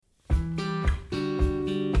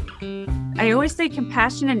I always say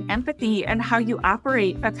compassion and empathy and how you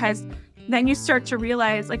operate, because then you start to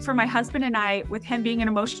realize, like for my husband and I, with him being an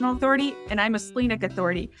emotional authority and I'm a splenic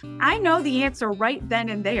authority, I know the answer right then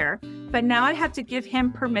and there, but now I have to give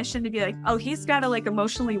him permission to be like, oh, he's got to like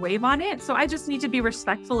emotionally wave on it. So I just need to be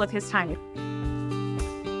respectful of his time.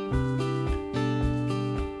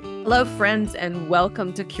 Hello, friends, and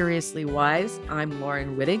welcome to Curiously Wise. I'm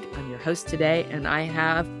Lauren Wittig. I'm your host today, and I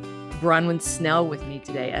have Bronwyn Snell with me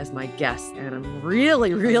today as my guest. And I'm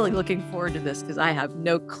really looking forward to this because I have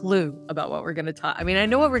no clue about what we're going to talk. I mean, I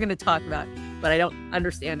know what we're going to talk about, but I don't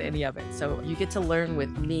understand any of it. So you get to learn with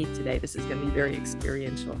me today. This is going to be very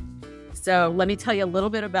experiential. So let me tell you a little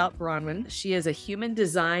bit about Bronwyn. She is a human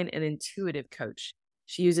design and intuitive coach.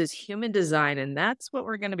 She uses human design, and that's what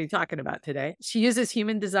we're going to be talking about today. She uses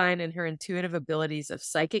human design and her intuitive abilities of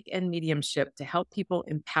psychic and mediumship to help people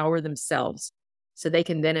empower themselves so they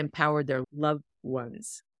can then empower their loved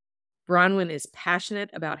ones. Bronwyn is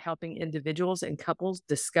passionate about helping individuals and couples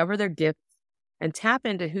discover their gifts and tap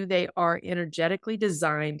into who they are energetically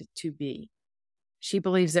designed to be. She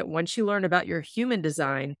believes that once you learn about your human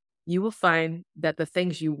design, you will find that the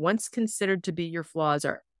things you once considered to be your flaws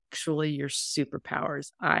are actually your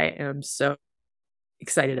superpowers. I am so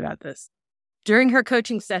excited about this. During her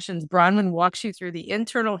coaching sessions, Bronwyn walks you through the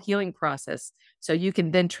internal healing process so you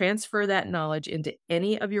can then transfer that knowledge into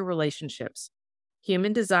any of your relationships.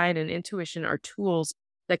 Human design and intuition are tools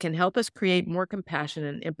that can help us create more compassion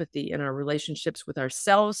and empathy in our relationships with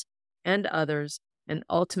ourselves and others, and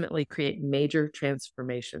ultimately create major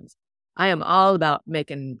transformations. I am all about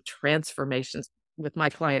making transformations with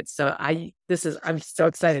my clients. So I'm so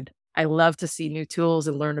excited. I love to see new tools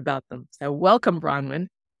and learn about them. So welcome, Bronwyn.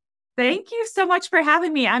 Thank you so much for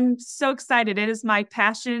having me. I'm so excited. It is my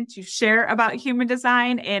passion to share about human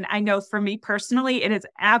design. And I know for me personally, it has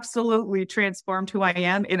absolutely transformed who I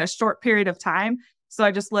am in a short period of time. So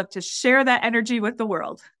I just love to share that energy with the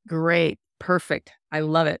world. Great. Perfect. I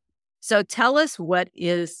love it. So tell us, what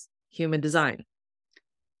is human design?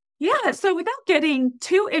 Yeah, so without getting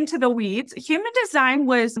too into the weeds, human design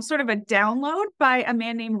was sort of a download by a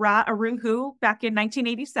man named Ra Aruhu back in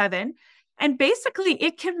 1987. And basically,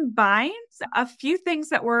 it combines a few things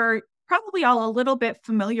that we're probably all a little bit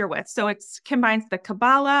familiar with. So it combines the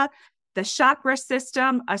Kabbalah, the chakra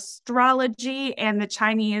system, astrology, and the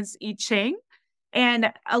Chinese I Ching,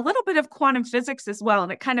 and a little bit of quantum physics as well.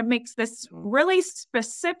 And it kind of makes this really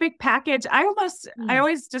specific package. I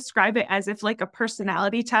always describe it as if like a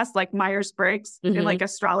personality test, like Myers-Briggs in like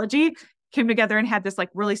astrology, came together and had this like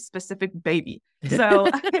really specific baby. So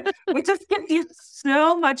it just gives you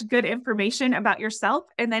so much good information about yourself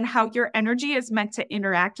and then how your energy is meant to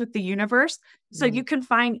interact with the universe. So you can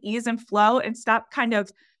find ease and flow and stop kind of,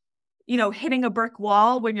 hitting a brick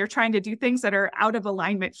wall when you're trying to do things that are out of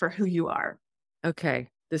alignment for who you are. Okay.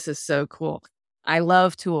 This is so cool. I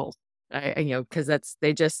love tools. Because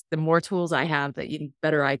the more tools I have, the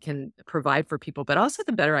better I can provide for people, but also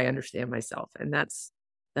the better I understand myself. And that's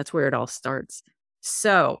where it all starts.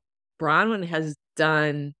 So Bronwyn has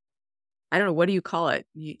done, I don't know, what do you call it?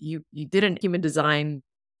 You did a human design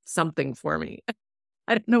something for me.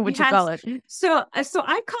 I don't know what you call it. So I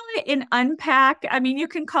call it an unpack. I mean, you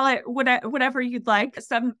can call it whatever you'd like,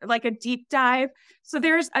 some like a deep dive. So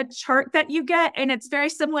there's a chart that you get, and it's very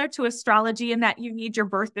similar to astrology in that you need your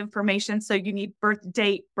birth information. So you need birth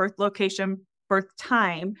date, birth location, birth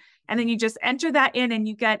time. And then you just enter that in and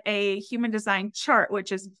you get a human design chart,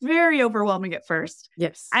 which is very overwhelming at first.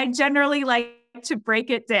 Yes. I generally like to break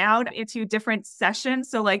it down into different sessions.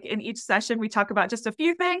 So like in each session, we talk about just a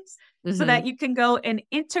few things so that you can go and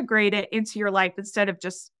integrate it into your life instead of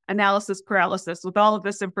just analysis paralysis with all of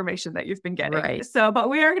this information that you've been getting. Right. So, but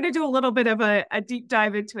we are going to do a little bit of a deep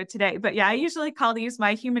dive into it today. But yeah, I usually call these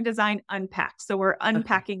my human design unpack. So we're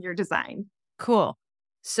unpacking your design. Cool.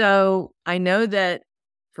 So I know that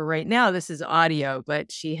for right now, this is audio,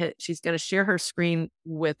 but she's going to share her screen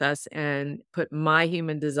with us and put my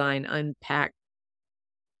human design unpack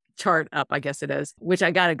chart up, I guess it is, which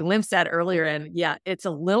I got a glimpse at earlier. And yeah, it's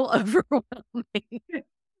a little overwhelming,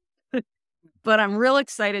 but I'm real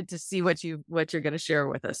excited to see what you're going to share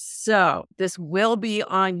with us. So this will be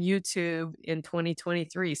on YouTube in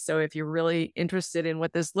 2023. So if you're really interested in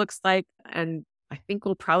what this looks like, and I think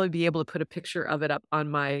we'll probably be able to put a picture of it up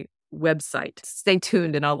on my website. Stay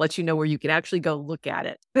tuned and I'll let you know where you can actually go look at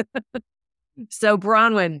it. So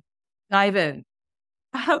Bronwyn, dive in.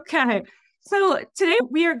 Okay. So today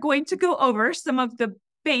we are going to go over some of the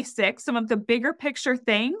basics, some of the bigger picture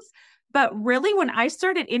things. But really, when I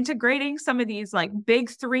started integrating some of these like big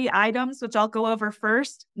three items, which I'll go over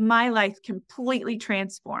first, my life completely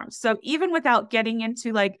transformed. So even without getting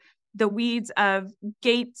into like the weeds of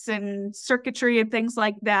gates and circuitry and things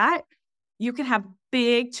like that, you can have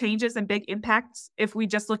big changes and big impacts if we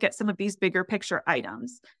just look at some of these bigger picture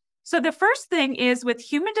items. So the first thing is with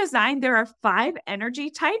human design, there are 5 energy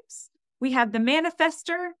types. We have the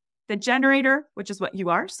manifester, the generator, which is what you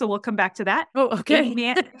are. So we'll come back to that. Oh,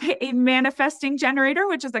 okay. A manifesting generator,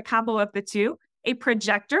 which is a combo of the two, a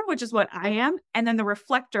projector, which is what I am, and then the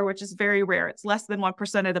reflector, which is very rare. It's less than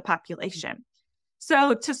 1% of the population.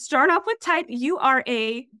 So to start off with type, you are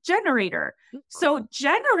a generator. So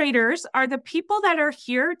generators are the people that are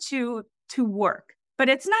here to work, but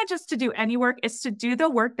it's not just to do any work, it's to do the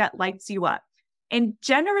work that lights you up. And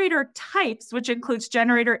generator types, which includes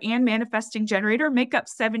generator and manifesting generator, make up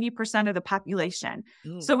 70% of the population.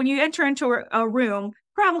 Ooh. So when you enter into a room,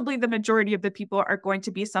 probably the majority of the people are going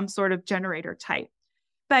to be some sort of generator type.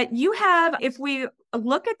 But you have, if we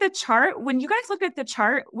look at the chart, when you guys look at the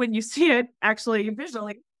chart, when you see it actually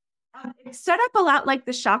visually, it's set up a lot like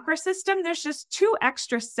the chakra system. There's just 2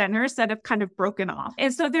 extra centers that have kind of broken off.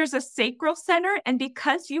 And so there's a sacral center. And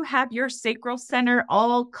because you have your sacral center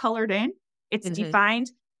all colored in, it's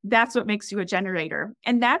defined, that's what makes you a generator.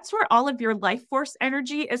 And that's where all of your life force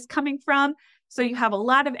energy is coming from. So you have a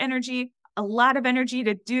lot of energy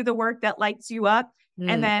to do the work that lights you up.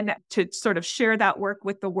 And then to sort of share that work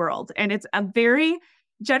with the world. And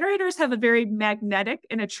generators have a very magnetic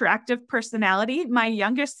and attractive personality. My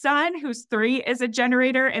youngest son, who's 3, is a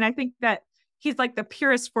generator. And I think that he's like the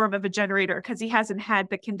purest form of a generator because he hasn't had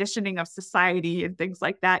the conditioning of society and things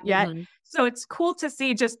like that yet. So it's cool to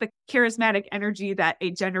see just the charismatic energy that a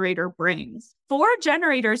generator brings. For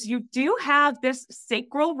generators, you do have this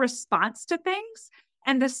sacral response to things.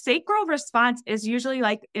 And the sacral response is usually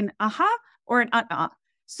like an aha or an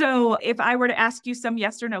So if I were to ask you some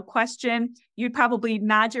yes or no question, you'd probably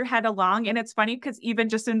nod your head along. And it's funny because even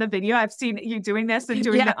just in the video, I've seen you doing this and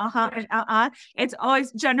doing the and It's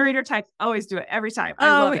always generator types, always do it every time.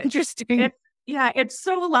 I love it. Interesting. It's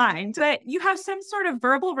so aligned that you have some sort of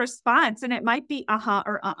verbal response, and it might be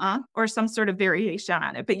or some sort of variation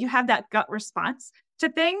on it, but you have that gut response to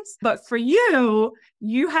things. But for you,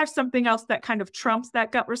 you have something else that kind of trumps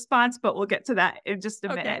that gut response, but we'll get to that in just a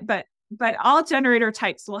minute. But all generator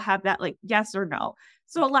types will have that like yes or no.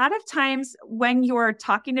 So a lot of times when you're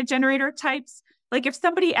talking to generator types, like if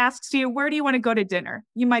somebody asks you, where do you want to go to dinner?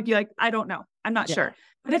 You might be like, I don't know. I'm not sure.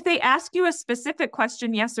 But if they ask you a specific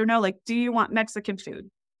question, yes or no, like, do you want Mexican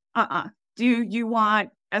food? Do you want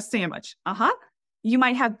a sandwich? You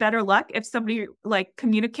might have better luck if somebody like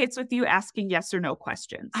communicates with you asking yes or no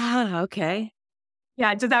questions. Okay.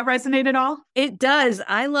 Yeah. Does that resonate at all? It does.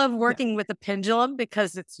 I love working with a pendulum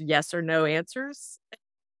because it's yes or no answers.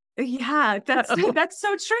 Yeah, that's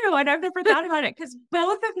so true. And I've never thought about it because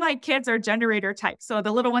both of my kids are generator types. So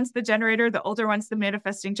the little one's the generator, the older one's the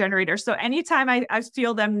manifesting generator. So anytime I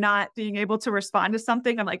feel them not being able to respond to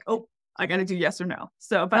something, I'm like, oh, I got to do yes or no.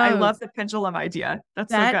 So, but I love the pendulum idea.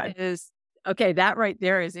 That's so good. Okay, that right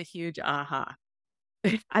there is a huge aha.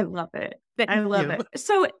 I love it. I love it.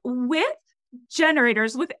 So with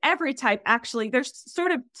generators, with every type, actually, there's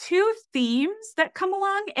sort of 2 themes that come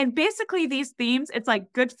along. And basically these themes, it's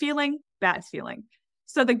like good feeling, bad feeling.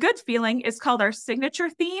 So the good feeling is called our signature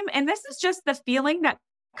theme. And this is just the feeling that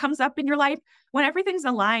comes up in your life when everything's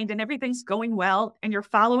aligned and everything's going well and you're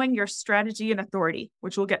following your strategy and authority,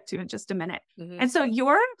 which we'll get to in just a minute. And so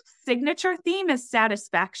your signature theme is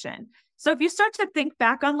satisfaction. So if you start to think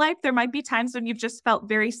back on life, there might be times when you've just felt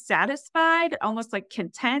very satisfied, almost like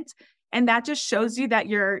content. And that just shows you that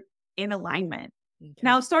you're in alignment.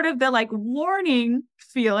 Now, sort of the like warning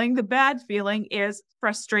feeling, the bad feeling is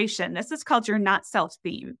frustration. This is called your not self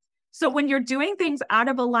theme. So when you're doing things out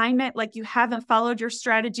of alignment, like you haven't followed your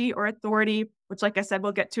strategy or authority, which like I said,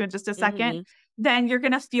 we'll get to in just a second, then you're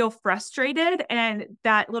going to feel frustrated and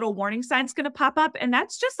that little warning sign's going to pop up. And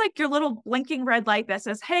that's just like your little blinking red light that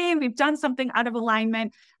says, hey, we've done something out of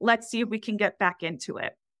alignment. Let's see if we can get back into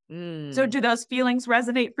it. So do those feelings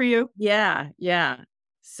resonate for you? Yeah.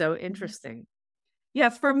 So interesting. Yeah.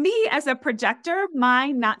 For me as a projector,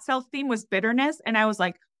 my not self theme was bitterness. And I was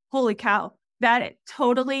like, holy cow, that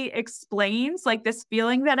totally explains like this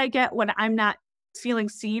feeling that I get when I'm not feeling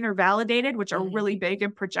seen or validated, which are really big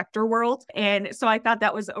in projector world. And so I thought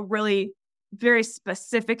that was a really very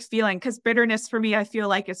specific feeling because bitterness for me, I feel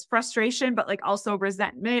like is frustration, but like also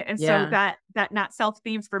resentment. And so that not self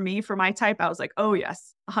theme for me, for my type, I was like, oh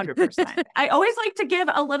yes, 100%. I always like to give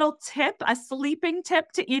a little tip, a sleeping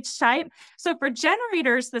tip to each type. So for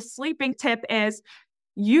generators, the sleeping tip is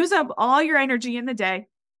use up all your energy in the day.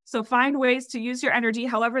 So find ways to use your energy,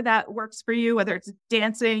 however that works for you, whether it's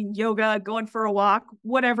dancing, yoga, going for a walk,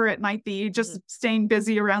 whatever it might be, just staying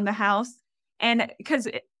busy around the house. And because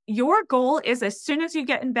your goal is as soon as you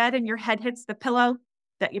get in bed and your head hits the pillow,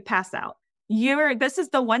 that you pass out. This is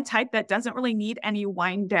the one type that doesn't really need any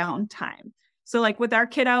wind down time. So like with our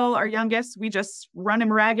kiddo, our youngest, we just run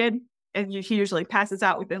him ragged and he usually passes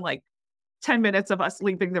out within like 10 minutes of us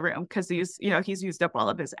leaving the room because he's used up all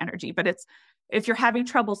of his energy. But if you're having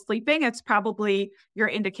trouble sleeping, it's probably your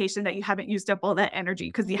indication that you haven't used up all that energy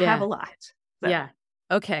because you have a lot. So. Yeah.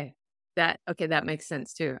 Okay. That makes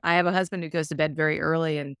sense too. I have a husband who goes to bed very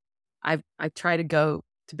early, and I try to go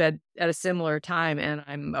to bed at a similar time, and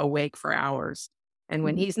I'm awake for hours. And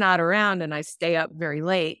when he's not around and I stay up very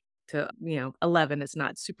late to, 11, it's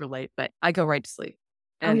not super late, but I go right to sleep.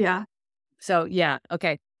 And so,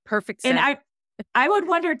 okay. Perfect sense. And I would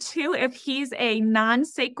wonder too, if he's a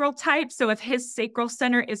non-sacral type. So if his sacral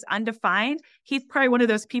center is undefined, he's probably one of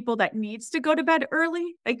those people that needs to go to bed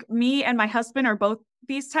early. Like me and my husband are both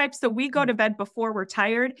these types. So we go to bed before we're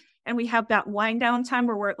tired, and we have that wind down time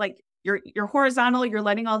where we're like, you're horizontal, you're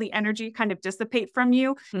letting all the energy kind of dissipate from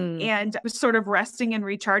you and sort of resting and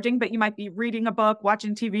recharging, but you might be reading a book,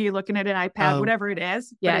 watching TV, looking at an iPad, whatever it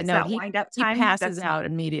is. Yeah, but it's that wind up time. He passes out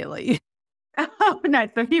immediately. Oh, nice.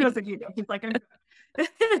 So he doesn't need it. He's like,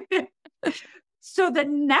 so the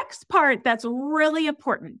next part that's really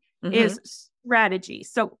important is strategy.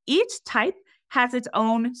 So each type has its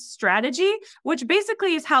own strategy, which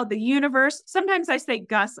basically is how the universe, sometimes I say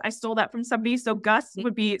Gus, I stole that from somebody. So Gus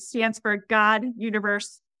stands for God,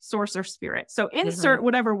 universe, source, or spirit. So insert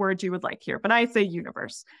whatever word you would like here, but I say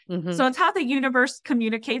universe. So it's how the universe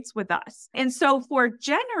communicates with us. And so for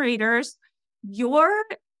generators, your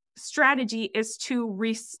strategy is to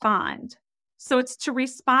respond. So it's to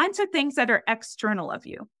respond to things that are external of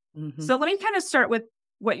you. So let me kind of start with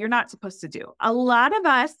what you're not supposed to do. A lot of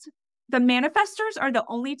us, the manifestors, are the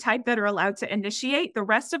only type that are allowed to initiate. The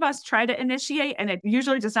rest of us try to initiate, and it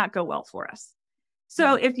usually does not go well for us.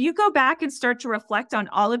 So if you go back and start to reflect on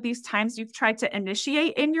all of these times you've tried to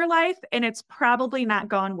initiate in your life, and it's probably not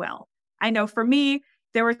gone well. I know for me,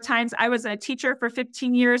 there were times I was a teacher for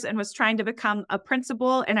 15 years and was trying to become a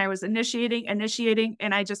principal, and I was initiating,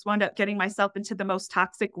 and I just wound up getting myself into the most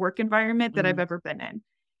toxic work environment that I've ever been in.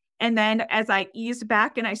 And then as I eased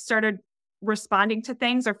back and I started responding to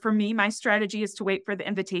things, or for me, my strategy is to wait for the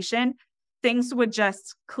invitation, things would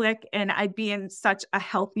just click and I'd be in such a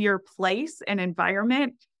healthier place and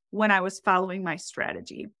environment when I was following my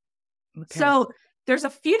strategy. Okay. So there's a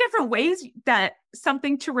few different ways that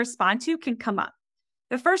something to respond to can come up.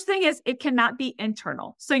 The first thing is it cannot be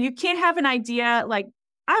internal. So you can't have an idea like,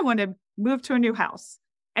 I want to move to a new house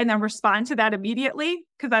and then respond to that immediately,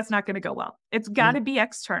 because that's not going to go well. It's got to be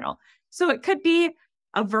external. So it could be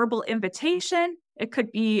a verbal invitation. It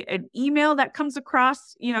could be an email that comes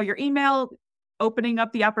across, your email opening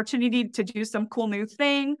up the opportunity to do some cool new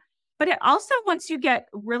thing. But it also, once you get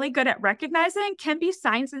really good at recognizing, can be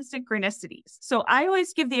signs and synchronicities. So I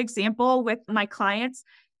always give the example with my clients.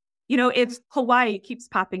 It's Hawaii keeps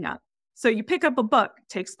popping up. So you pick up a book,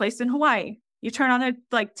 takes place in Hawaii. You turn on a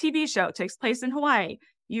TV show, takes place in Hawaii.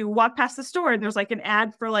 You walk past the store and there's like an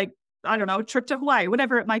ad for trip to Hawaii,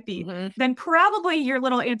 whatever it might be. Then probably your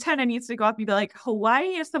little antenna needs to go up and be like,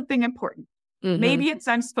 Hawaii is something important. Maybe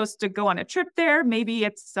I'm supposed to go on a trip there. Maybe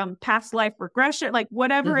it's some past life regression, like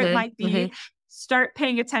whatever it might be. Start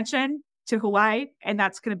paying attention to Hawaii, and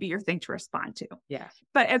that's going to be your thing to respond to. Yeah.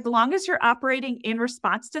 But as long as you're operating in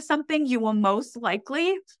response to something, you will most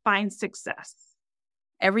likely find success.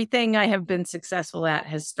 Everything I have been successful at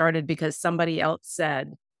has started because somebody else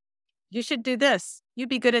said, you should do this. You'd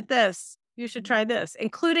be good at this. You should try this,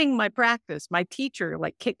 including my practice. My teacher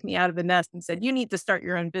kicked me out of the nest and said, you need to start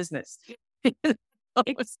your own business.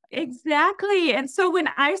 Exactly. And so when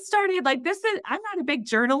I started, I'm not a big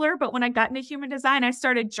journaler, but when I got into human design, I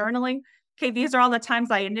started journaling. Okay, these are all the times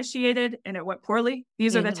I initiated and it went poorly.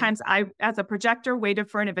 These are the times I, as a projector, waited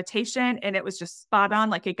for an invitation and it was just spot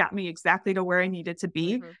on. It got me exactly to where I needed to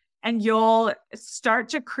be. And you'll start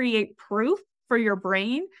to create proof for your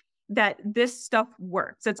brain that this stuff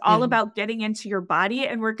works. It's all about getting into your body.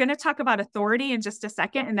 And we're going to talk about authority in just a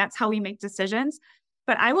second. And that's how we make decisions.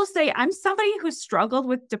 But I will say I'm somebody who struggled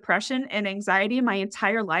with depression and anxiety my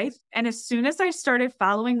entire life. And as soon as I started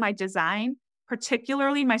following my design,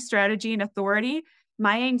 particularly my strategy and authority,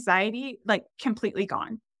 my anxiety completely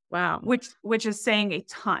gone. Wow. Which is saying a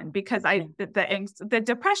ton, because the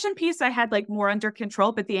depression piece I had more under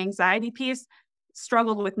control, but the anxiety piece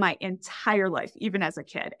struggled with my entire life, even as a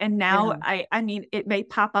kid. And now I mean, it may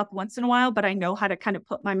pop up once in a while, but I know how to kind of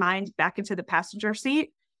put my mind back into the passenger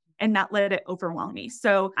seat and not let it overwhelm me.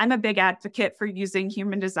 So I'm a big advocate for using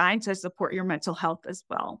human design to support your mental health as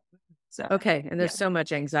well. So, Okay. And yeah. there's so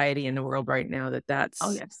much anxiety in the world right now that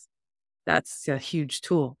Oh, yes, that's a huge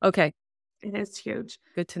tool. Okay. it is huge.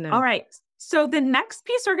 Good to All know. right. So the next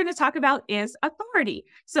piece we're going to talk about is authority.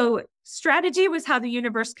 So strategy was how the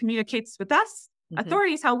universe communicates with us. Hmm.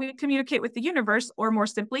 Authority is how we communicate with the universe, or more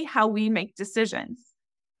simply, how we make decisions.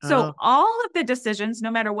 So Oh, all of the decisions, no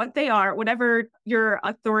matter what they are, whatever your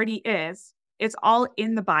authority is, it's all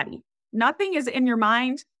in the body. Nothing is in your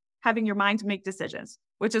mind, having your mind make decisions,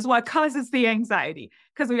 which is what causes the anxiety,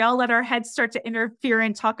 because we all let our heads start to interfere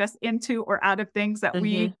and talk us into or out of things that hmm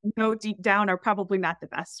we know deep down are probably not the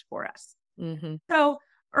best for us. hmm So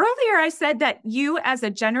earlier I said that you as a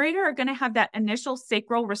generator are going to have that initial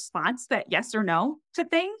sacral response, that yes or no to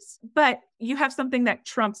things, but you have something that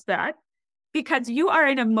trumps that because you are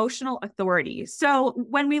an emotional authority. So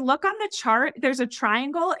when we look on the chart, there's a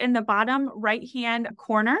triangle in the bottom right-hand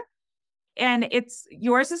corner, and it's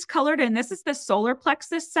yours is colored, and this is the solar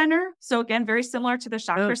plexus center. So again, very similar to the Oh,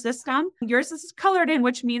 chakra system. Yours is colored in,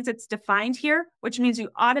 which means it's defined here, which means you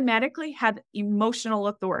automatically have emotional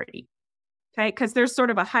authority. Okay, because there's sort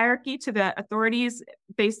of a hierarchy to the authorities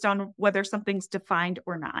based on whether something's defined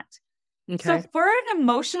or not. So okay. for an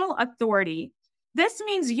emotional authority, this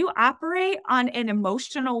means you operate on an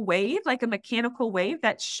emotional wave, like a mechanical wave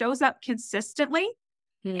that shows up consistently,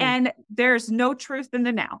 Hmm. and there's no truth in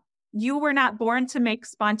the now. You were not born to make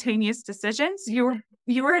spontaneous decisions. You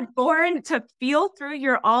were born to feel through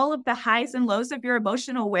your all of the highs and lows of your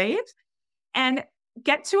emotional waves and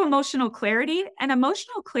get to emotional clarity. And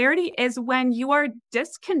emotional clarity is when you are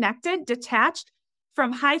disconnected, detached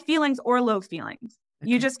from high feelings or low feelings.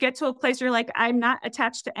 You Okay. just get to a place where you're like, I'm not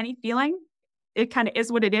attached to any feeling. It kind of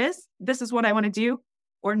is what it is. This is what I want to do.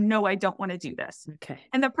 Or no, I don't want to do this. Okay.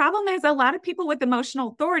 And the problem is a lot of people with emotional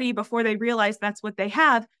authority, before they realize that's what they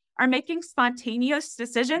have, are making spontaneous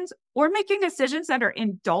decisions or making decisions that are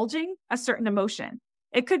indulging a certain emotion.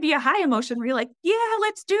 It could be a high emotion where you're like, yeah,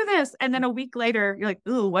 let's do this. And then a week later, you're like,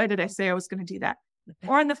 oh, why did I say I was going to do that?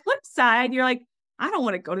 Or on the flip side, you're like, I don't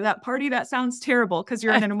want to go to that party. That sounds terrible, because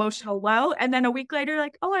you're in an emotional low. And then a week later, you're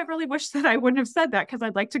like, oh, I really wish that I wouldn't have said that because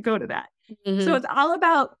I'd like to go to that. So Hmm. it's all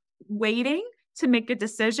about waiting to make a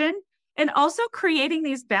decision and also creating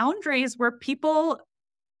these boundaries where people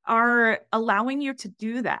are allowing you to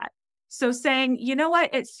do that. So saying, you know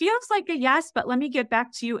what, it feels like a yes, but let me get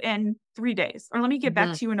back to you in 3 days, or let me get back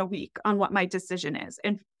Hmm. to you in a week on what my decision is,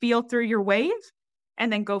 and feel through your wave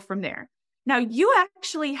and then go from there. Now, you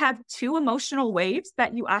actually have two emotional waves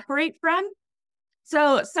that you operate from.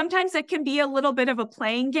 So sometimes it can be a little bit of a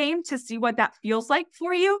playing game to see what that feels like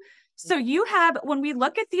for you. So you have, when we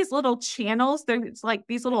look at these little channels, there's like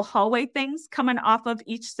these little hallway things coming off of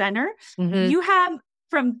each center. Hmm. You have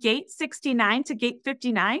from gate 69 to gate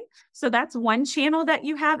 59. So that's one channel that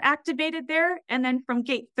you have activated there. And then from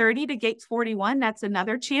gate 30 to gate 41, that's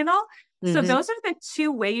another channel. So Hmm. those are the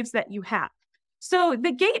two waves that you have. So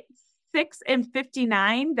the gate 6 and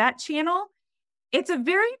 59, that channel, it's a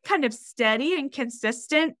very kind of steady and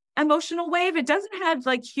consistent emotional wave. It doesn't have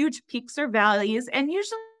like huge peaks or valleys. And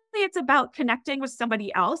usually it's about connecting with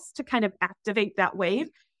somebody else to kind of activate that wave.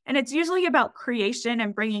 And it's usually about creation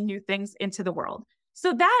and bringing new things into the world.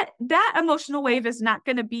 So that emotional wave is not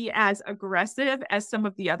going to be as aggressive as some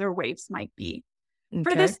of the other waves might be.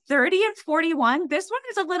 For Okay. this 30 and 41, this one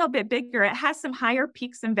is a little bit bigger. It has some higher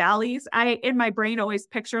peaks and valleys. I, in my brain, always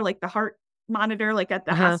picture like the heart monitor, like at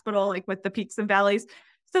the Uh-huh. hospital, like with the peaks and valleys.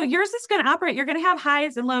 So yours is going to operate. You're going to have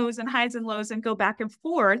highs and lows and highs and lows and go back and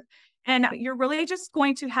forth. And you're really just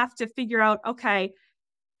going to have to figure out, okay,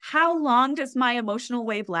 how long does my emotional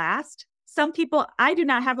wave last? Some people, I do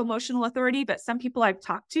not have emotional authority, but some people I've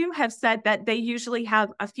talked to have said that they usually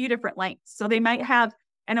have a few different lengths. So they might have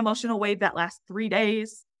an emotional wave that lasts 3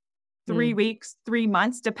 days, Mm. 3 weeks, 3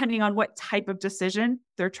 months, depending on what type of decision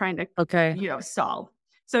they're trying to, Okay. solve.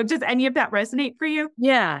 So does any of that resonate for you?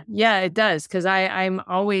 Yeah. Yeah, it does. Cause I'm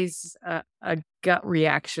always a gut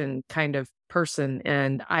reaction kind of person.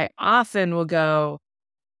 And I often will go,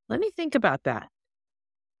 let me think about that.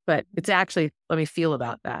 But it's actually, let me feel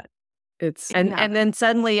about that. Yeah. And then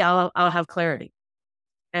suddenly I'll have clarity.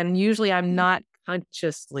 And usually I'm not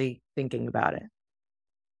consciously thinking about it.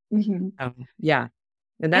 Mhm. Yeah.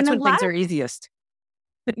 And And that's a when lot things of are easiest.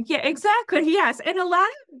 Yeah, exactly. Yes. And a lot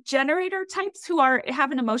of generator types who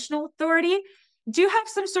have an emotional authority do have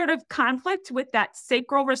some sort of conflict with that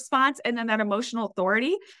sacral response and then that emotional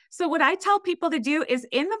authority. So what I tell people to do is,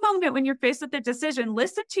 in the moment when you're faced with a decision,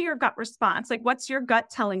 listen to your gut response. Like, what's your gut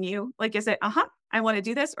telling you? Like, is it, I want to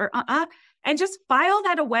do this, or and just file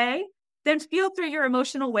that away then feel through your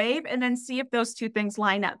emotional wave and then see if those two things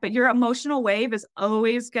line up. But your emotional wave is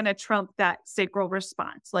always going to trump that sacral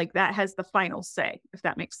response. Like that has the final say, if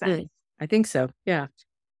that makes sense. I think so. Yeah.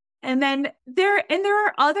 And then there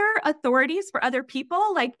are other authorities for other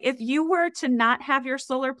people. Like if you were to not have your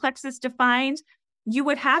solar plexus defined, you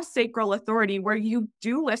would have sacral authority where you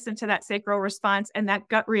do listen to that sacral response and that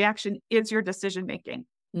gut reaction is your decision making.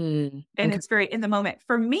 And Okay. it's very in the moment.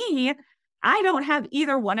 For me, I don't have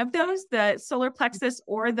either one of those, the solar plexus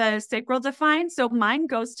or the sacral defined. So mine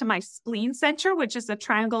goes to my spleen center, which is the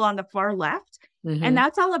triangle on the far left. And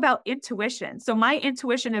that's all about intuition. So my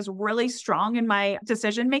intuition is really strong in my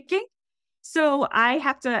decision making. So I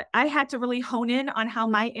had to really hone in on how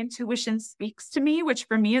my intuition speaks to me, which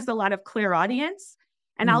for me is a lot of clairaudience.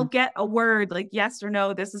 And I'll get a word like yes or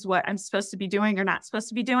no, this is what I'm supposed to be doing or not supposed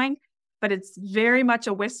to be doing. But it's very much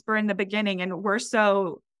a whisper in the beginning. And we're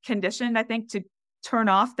so conditioned, I think, to turn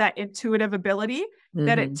off that intuitive ability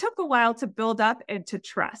that it took a while to build up and to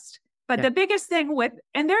trust. But the biggest thing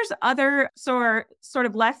and there's other sort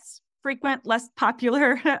of less frequent, less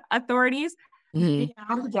popular authorities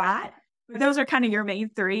beyond that. Those are kind of your main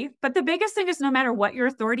three. But the biggest thing is no matter what your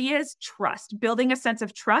authority is, trust, building a sense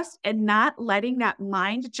of trust and not letting that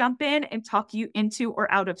mind jump in and talk you into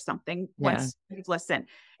or out of something once you've listened.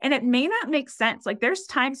 And it may not make sense. Like there's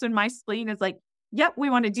times when my spleen is like, yep, we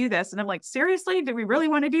want to do this. And I'm like, seriously, do we really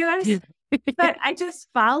want to do this? But I just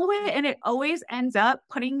follow it and it always ends up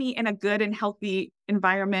putting me in a good and healthy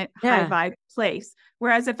environment, high vibe place.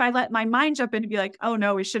 Whereas if I let my mind jump in and be like, oh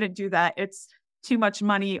no, we shouldn't do that. It's too much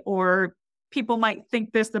money or people might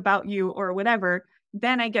think this about you or whatever,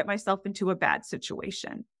 then I get myself into a bad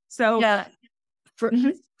situation. So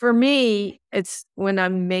for me, it's when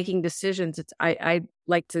I'm making decisions, I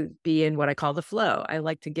like to be in what I call the flow. I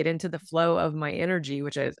like to get into the flow of my energy,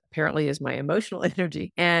 which apparently is my emotional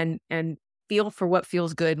energy, and feel for what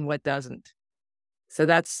feels good and what doesn't. So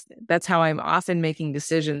that's how I'm often making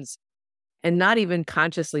decisions, and not even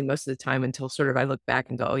consciously most of the time until sort of I look back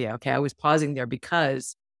and go, oh yeah, okay, I was pausing there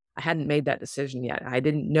because I hadn't made that decision yet. I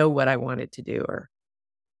didn't know what I wanted to do,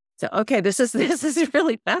 so okay, this is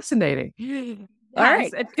really fascinating. All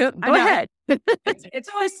right, go ahead. It's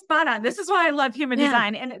always spot on. This is why I love human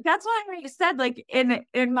design. And that's why I said, like in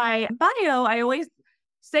my bio, I always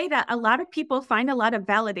say that a lot of people find a lot of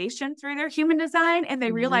validation through their human design and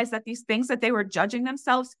they realize that these things that they were judging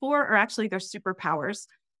themselves for are actually their superpowers.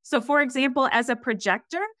 So for example, as a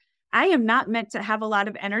projector, I am not meant to have a lot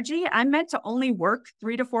of energy. I'm meant to only work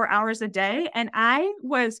 3 to 4 hours a day. And I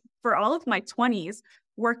was, for all of my 20s,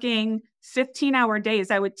 working 15-hour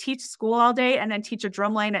days. I would teach school all day and then teach a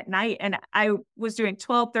drum line at night. And I was doing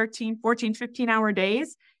 12, 13, 14, 15-hour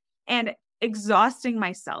days and exhausting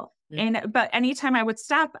myself. But anytime I would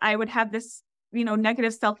stop, I would have this,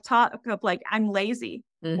 negative self-talk of like, I'm lazy.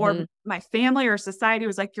 Or my family or society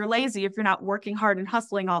was like, you're lazy if you're not working hard and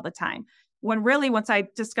hustling all the time. When really, once I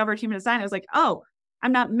discovered human design, I was like, oh,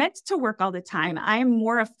 I'm not meant to work all the time. I'm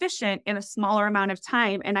more efficient in a smaller amount of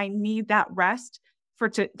time. And I need that rest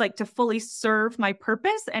to fully serve my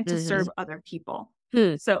purpose and to serve other people.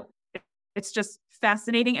 So it's just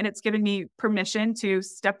fascinating. And it's given me permission to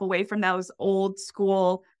step away from those old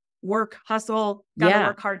school work, hustle, gotta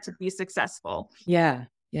work hard to be successful. Yeah.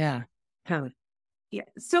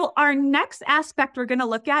 So our next aspect we're going to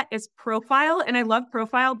look at is profile. And I love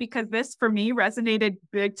profile because this for me resonated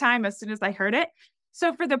big time as soon as I heard it.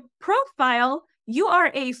 So for the profile, you are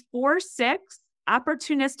a 4/6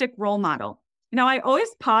 opportunistic role model. Now, I always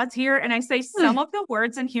pause here and I say some of the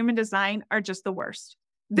words in human design are just the worst.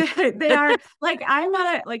 They are like,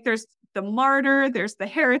 there's the martyr, there's the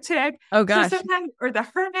heretic. Oh gosh. So sometimes, or the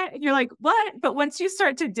hermit, and you're like, what? But once you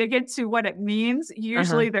start to dig into what it means,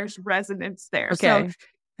 usually there's resonance there. Okay.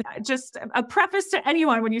 So just a preface to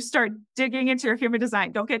anyone, when you start digging into your human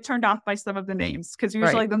design, don't get turned off by some of the names because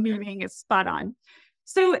usually the meaning is spot on.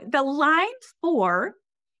 So the line 4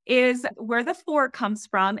 is where the 4 comes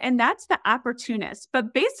from, and that's the opportunist.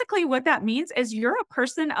 But basically what that means is you're a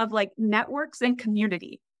person of like networks and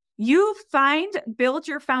community. You build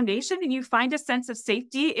your foundation and you find a sense of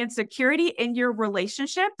safety and security in your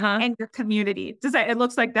relationship and your community. It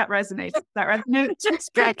looks like that resonates.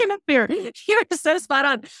 Just cracking up here. You're so spot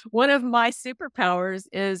on. One of my superpowers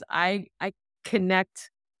is I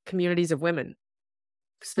connect communities of women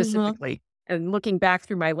specifically. And looking back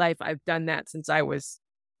through my life, I've done that since I was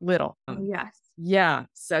little. Yes. Yeah.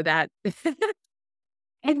 So that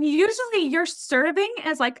And usually you're serving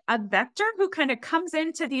as like a vector who kind of comes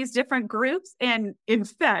into these different groups and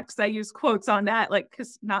infects. I use quotes on that, like,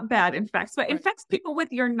 because not bad infects, but Right. infects people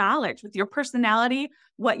with your knowledge, with your personality,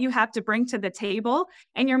 what you have to bring to the table.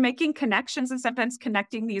 And you're making connections and sometimes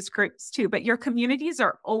connecting these groups too. But your communities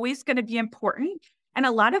are always going to be important. And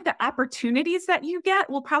a lot of the opportunities that you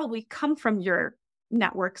get will probably come from your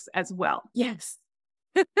networks as well. Yes.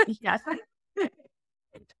 Yes.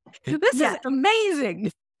 This is Yeah.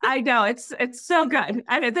 amazing. I know it's so good.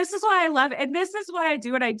 I know this is why I love it. And this is why I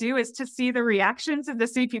do what I do is to see the reactions and to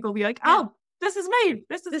see people be like, Yeah. oh, this is me.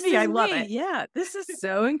 This is This me. I is love me. it. Yeah. This is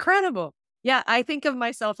so incredible. Yeah. I think of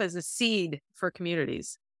myself as a seed for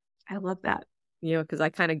communities, I love that. because I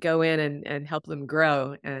kind of go in and help them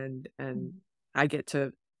grow, and I get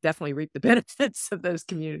to definitely reap the benefits of those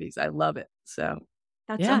communities. I love it. So,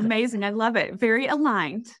 That's yeah. amazing. I love it. Very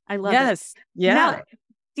aligned. I love it. Yes. Yeah. Now,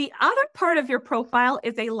 the other part of your profile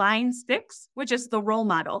is a line 6, which is the role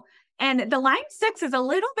model. And the line 6 is a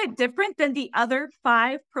little bit different than the other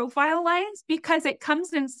 5 profile lines because it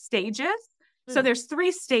comes in stages. So Hmm. there's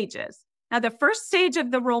 3 stages. Now, the first stage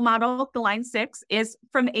of the role model, the line 6, is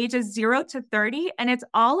from ages 0 to 30, and it's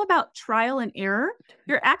all about trial and error.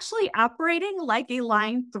 You're actually operating like a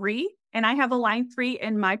line 3, and I have a line 3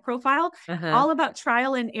 in my profile, Uh-huh. all about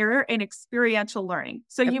trial and error and experiential learning.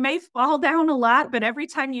 So Yep. you may fall down a lot, but every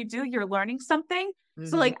time you do, you're learning something.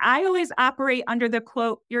 So, Hmm. like, I always operate under the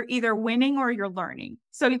quote, you're either winning or you're learning.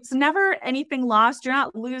 So it's never anything lost. You're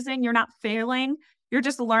not losing, you're not failing. You're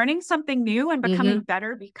just learning something new and becoming Hmm.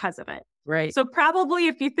 better because of it. Right. So, probably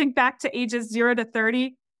if you think back to ages 0 to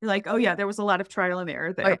 30, you're like, oh, yeah, there was a lot of trial and error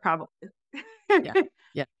Oh, there, yeah. probably. Yeah.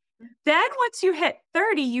 Yeah. Then once you hit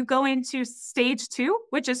 30, you go into stage 2,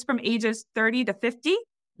 which is from ages 30 to 50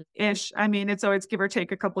 ish. I mean, it's always give or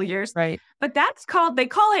take a couple years, Right. but that's called, they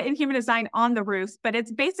call it in human design on the roof, but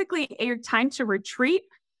it's basically a time to retreat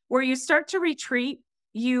where you start to retreat.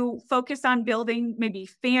 You focus on building maybe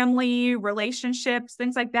family, relationships,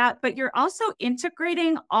 things like that. But you're also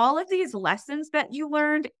integrating all of these lessons that you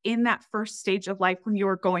learned in that first stage of life when you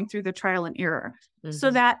were going through the trial and error. So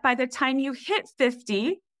Hmm. that by the time you hit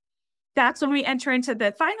 50, that's when we enter into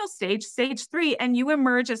the final stage, stage 3, and you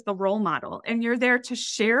emerge as the role model. And you're there to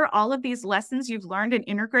share all of these lessons you've learned and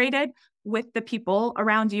integrated with the people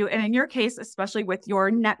around you. And in your case, especially with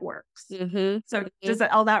your networks. Hmm. So does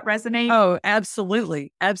that, all that resonate? Oh,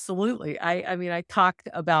 absolutely. Absolutely. I mean, I talked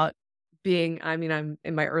about I'm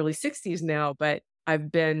in my early 60s now, but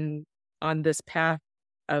I've been on this path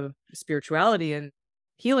of spirituality and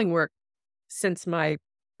healing work since my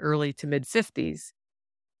early to mid 50s.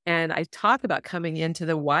 And I talk about coming into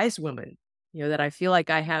the wise woman, that I feel like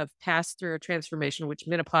I have passed through a transformation, which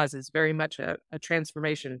menopause is very much a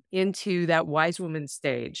transformation into that wise woman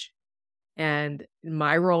stage. And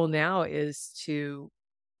my role now is to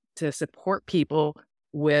support people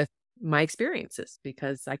with my experiences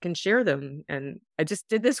because I can share them. And I just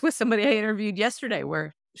did this with somebody I interviewed yesterday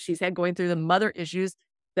where she's had going through the mother issues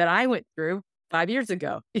that I went through 5 years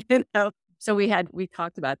ago, So we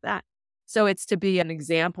talked about that. So it's to be an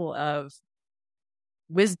example of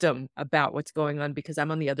wisdom about what's going on because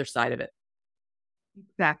I'm on the other side of it.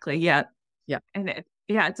 Exactly. Yeah. Yeah. And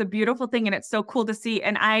yeah, it's a beautiful thing. And it's so cool to see.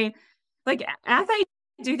 And I, like, as I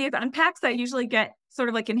do these unpacks, I usually get sort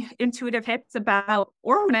of like an intuitive hits about,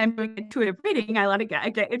 or when I'm doing intuitive reading, I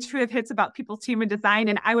get intuitive hits about people's human design.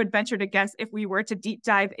 And I would venture to guess if we were to deep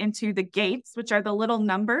dive into the gates, which are the little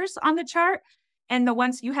numbers on the chart, and the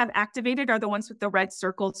ones you have activated are the ones with the red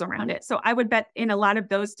circles around it. So I would bet in a lot of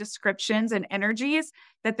those descriptions and energies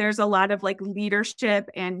that there's a lot of like leadership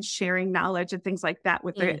and sharing knowledge and things like that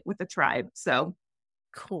with the tribe. So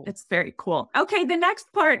Cool. it's very cool. Okay, the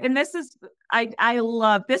next part, and this is I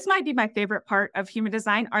love, this might be my favorite part of human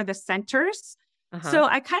design, are the centers. Uh-huh. So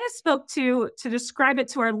I kind of spoke to describe it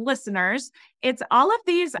to our listeners. It's all of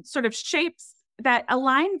these sort of shapes that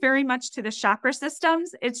align very much to the chakra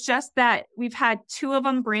systems. It's just that we've had 2 of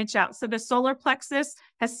them branch out. So the solar plexus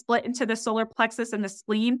has split into the solar plexus and the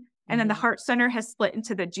spleen, and then the heart center has split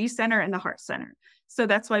into the G center and the heart center. So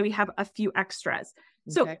that's why we have a few extras.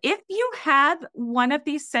 So Okay. if you have one of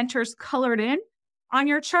these centers colored in on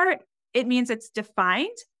your chart, it means it's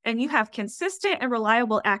defined and you have consistent and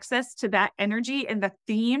reliable access to that energy and the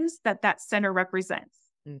themes that that center represents.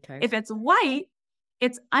 Okay. If it's white,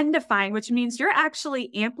 it's undefined, which means you're actually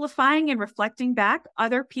amplifying and reflecting back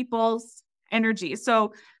other people's energy.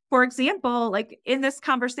 So, for example, like in this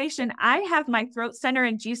conversation, I have my throat center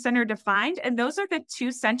and G center defined, and those are the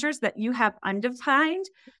 2 centers that you have undefined.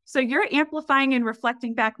 So you're amplifying and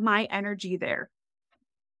reflecting back my energy there.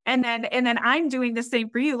 And then I'm doing the same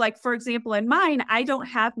for you. Like, for example, in mine, I don't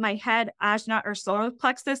have my head, ajna, or solar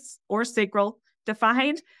plexus or sacral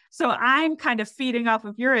defined. So I'm kind of feeding off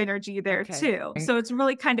of your energy there Okay. too. So it's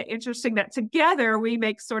really kind of interesting that together we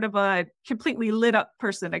make sort of a completely lit up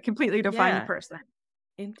person, a completely defined Yeah. person.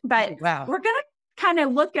 Oh, But wow. we're going to kind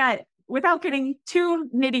of look at, without getting too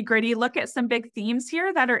nitty gritty, look at some big themes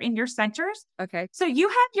here that are in your centers. Okay. So you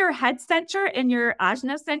have your head center and your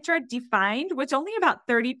ajna center defined, which only about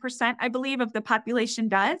 30%, I believe, of the population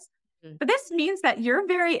does. Mm. But this means that you're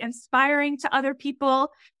very inspiring to other people.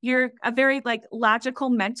 You're a very like logical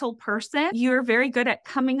mental person. You're very good at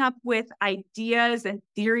coming up with ideas and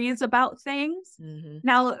theories about things. Mm-hmm.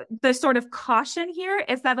 Now, the sort of caution here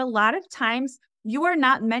is that a lot of times you are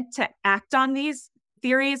not meant to act on these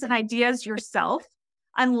theories and ideas yourself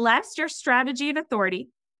unless your strategy and authority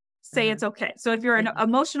say it's okay. So if you're an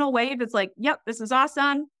emotional wave, it's like, yep, this is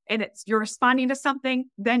awesome. And you're responding to something,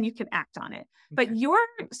 then you can act on it. Okay. But your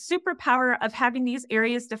superpower of having these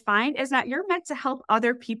areas defined is that you're meant to help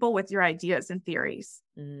other people with your ideas and theories.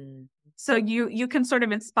 Mm. So you can sort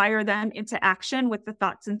of inspire them into action with the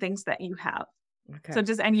thoughts and things that you have. Okay. So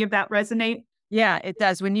does any of that resonate? Yeah, it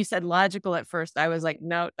does. When you said logical at first, I was like,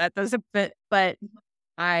 no, that doesn't fit. But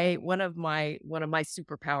one of my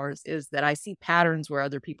superpowers is that I see patterns where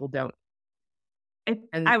other people don't.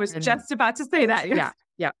 I was just about to say that. Yeah.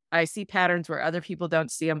 Yeah. I see patterns where other people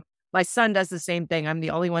don't see them. My son does the same thing. I'm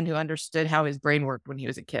the only one who understood how his brain worked when he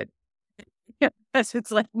was a kid. Yeah,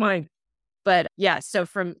 it's like mine. But yeah, so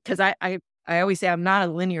because I always say I'm not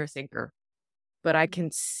a linear thinker, but I can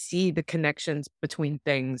see the connections between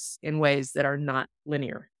things in ways that are not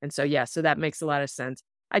linear. And so, yeah, so that makes a lot of sense.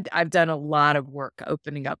 I've done a lot of work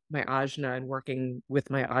opening up my ajna and working with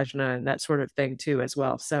my ajna and that sort of thing too, as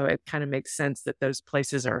well. So it kind of makes sense that those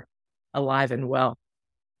places are alive and well.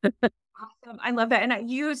 Awesome. I love that. And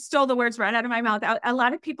you stole the words right out of my mouth. A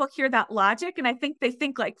lot of people hear that logic and I think they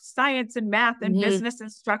think like science and math and business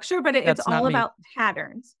and structure, but it's all about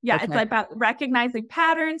patterns. Yeah. Okay. It's about recognizing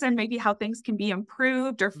patterns and maybe how things can be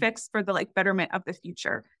improved or fixed for the like betterment of the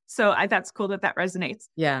future. So that's cool that resonates.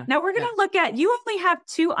 Yeah. Now we're going to look at, you only have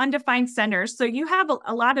 2 undefined centers. So you have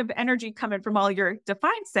a lot of energy coming from all your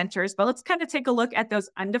defined centers, but let's kind of take a look at those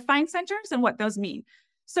undefined centers and what those mean.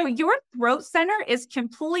 So your throat center is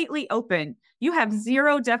completely open. You have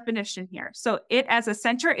 0 definition here. So it as a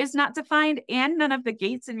center is not defined and none of the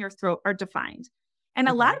gates in your throat are defined. And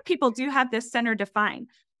a lot of people do have this center defined.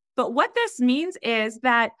 But what this means is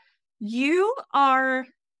that you are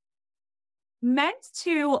meant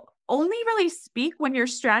to only really speak when your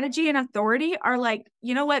strategy and authority are like,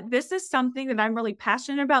 you know what, this is something that I'm really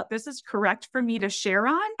passionate about. This is correct for me to share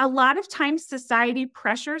on. A lot of times society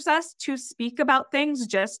pressures us to speak about things,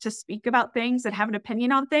 just to speak about things and have an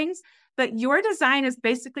opinion on things. But your design is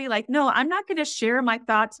basically like, no, I'm not going to share my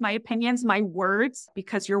thoughts, my opinions, my words,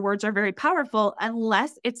 because your words are very powerful,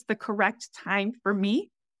 unless it's the correct time for me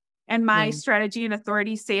and my strategy and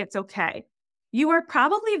authority say it's okay. You are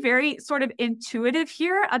probably very sort of intuitive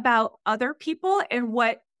here about other people and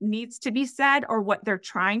what needs to be said or what they're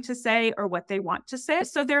trying to say or what they want to say.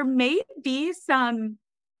 So there may be some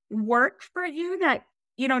work for you that,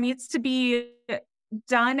 needs to be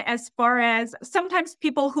done as far as sometimes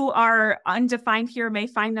people who are undefined here may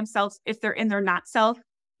find themselves, if they're in their not self,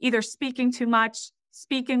 either speaking too much,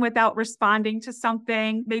 speaking without responding to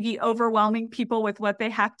something, maybe overwhelming people with what they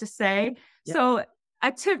have to say. Yep. So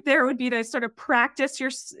a tip there would be to sort of practice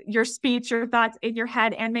your speech, your thoughts in your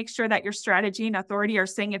head, and make sure that your strategy and authority are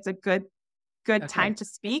saying it's a good time to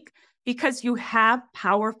speak, because you have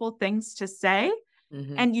powerful things to say.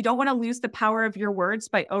 Mm-hmm. And you don't want to lose the power of your words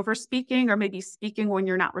by over speaking or maybe speaking when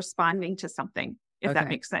you're not responding to something, if that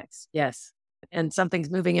makes sense. Yes. And something's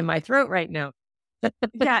moving in my throat right now.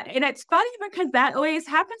 Yeah. And it's funny because that always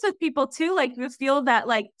happens with people too. Like you feel that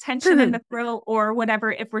like tension in the throat or whatever,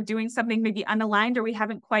 if we're doing something maybe unaligned or we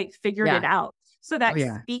haven't quite figured it out. So that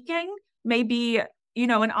speaking may be,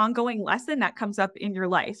 an ongoing lesson that comes up in your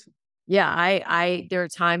life. Yeah. There are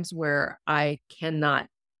times where I cannot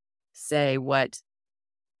say what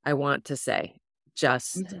I want to say.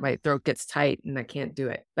 Just my throat gets tight and I can't do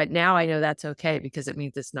it. But now I know that's okay because it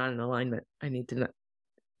means it's not in alignment. I need to know.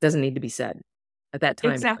 Doesn't need to be said at that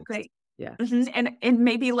time. Exactly. Yeah. Mm-hmm. And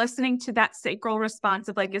maybe listening to that sacral response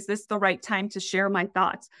of like, is this the right time to share my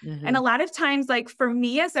thoughts? Mm-hmm. And a lot of times, like for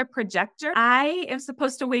me as a projector, I am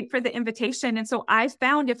supposed to wait for the invitation. And so I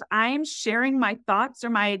found if I'm sharing my thoughts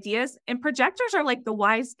or my ideas, and projectors are like the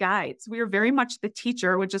wise guides. We are very much the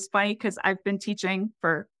teacher, which is funny because I've been teaching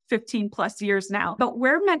for 15 plus years now. But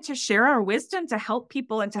we're meant to share our wisdom to help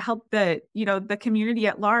people and to help the community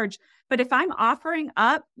at large. But if I'm offering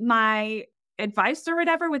up my advice or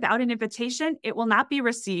whatever without an invitation, it will not be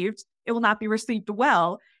received. It will not be received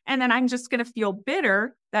well. And then I'm just going to feel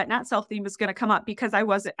bitter that not self theme is going to come up because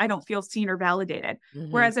I don't feel seen or validated.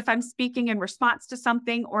 Whereas if I'm speaking in response to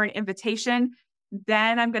something or an invitation,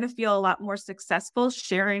 then I'm going to feel a lot more successful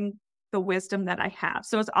sharing the wisdom that I have.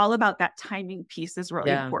 So it's all about that timing piece is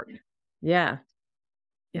really important. Yeah.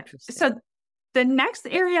 Interesting. So the next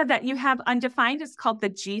area that you have undefined is called the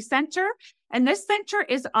G center. And this center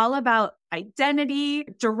is all about identity,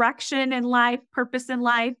 direction in life, purpose in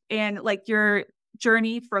life, and like your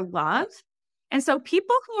journey for love. And so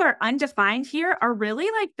people who are undefined here are really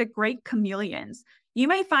like the great chameleons. You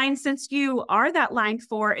may find, since you are that line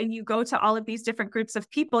 4 and you go to all of these different groups of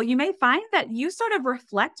people, you may find that you sort of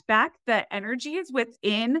reflect back the energies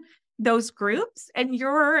within those groups, and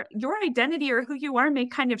your identity or who you are may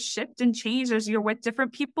kind of shift and change as you're with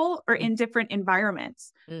different people or in different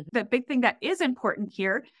environments. The big thing that is important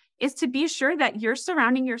here is to be sure that you're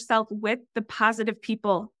surrounding yourself with the positive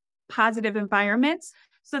people, positive environments,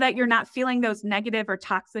 so that you're not feeling those negative or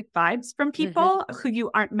toxic vibes from people who you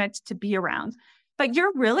aren't meant to be around. But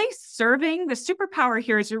you're really serving, the superpower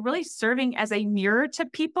here is you're really serving as a mirror to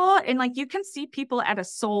people. And like you can see people at a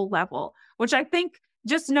soul level, which I think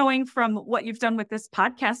just knowing from what you've done with this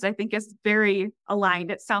podcast, I think is very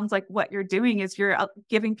aligned. It sounds like what you're doing is you're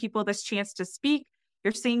giving people this chance to speak.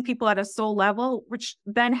 You're seeing people at a soul level, which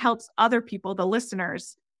then helps other people, the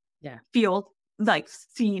listeners, feel like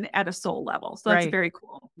seen at a soul level. So that's very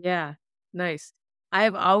cool. Yeah. Nice. I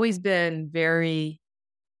have always been very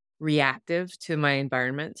reactive to my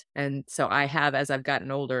environment. And so I have, as I've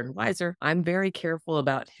gotten older and wiser, I'm very careful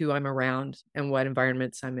about who I'm around and what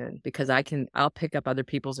environments I'm in, because I'll pick up other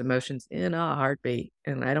people's emotions in a heartbeat.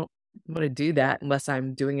 And I don't want to do that unless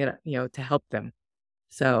I'm doing it, to help them.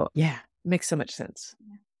 So yeah, makes so much sense.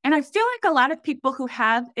 And I feel like a lot of people who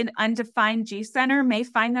have an undefined G center may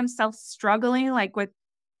find themselves struggling like with,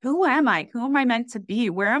 who am I? Who am I meant to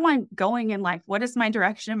be? Where am I going in life? What is my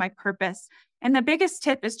direction and my purpose? And the biggest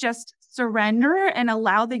tip is just surrender and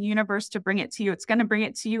allow the universe to bring it to you. It's going to bring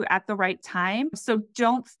it to you at the right time. So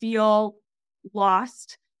don't feel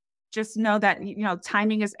lost. Just know that,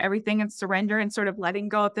 timing is everything, and surrender and sort of letting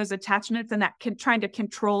go of those attachments and that trying to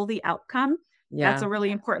control the outcome. Yeah. That's a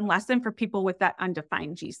really important lesson for people with that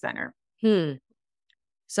undefined G center.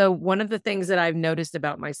 So one of the things that I've noticed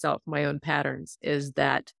about myself, my own patterns, is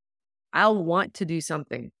that I'll want to do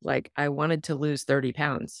something. Like I wanted to lose 30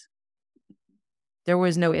 pounds. There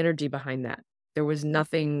was no energy behind that. There was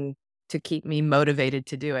nothing to keep me motivated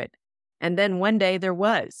to do it. And then one day there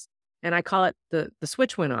was, and I call it the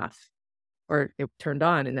switch went off, or it turned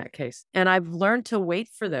on in that case. And I've learned to wait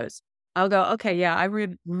for those. I'll go, okay, yeah, I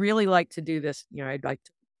would really like to do this. I'd like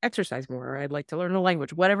to exercise more, or I'd like to learn a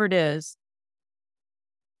language, whatever it is.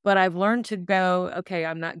 But I've learned to go, okay,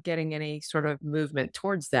 I'm not getting any sort of movement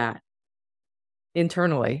towards that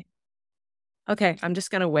internally. Okay, I'm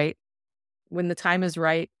just going to wait. When the time is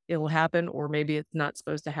right, it'll happen, or maybe it's not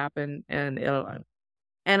supposed to happen. And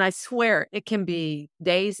I swear it can be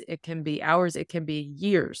days, it can be hours, it can be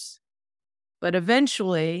years. But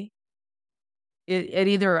eventually it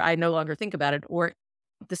either I no longer think about it, or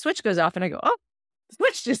the switch goes off and I go, oh, the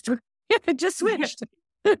switch it just switched.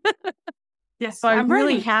 Yes. So I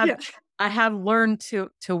have learned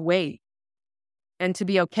to wait and to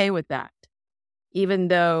be okay with that. Even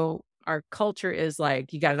though our culture is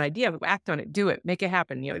like, you got an idea, act on it, do it, make it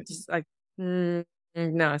happen. It's just like, no,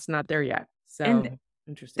 it's not there yet. So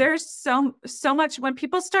interesting. There's so much, when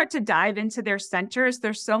people start to dive into their centers,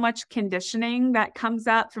 there's so much conditioning that comes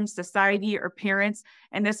up from society or parents.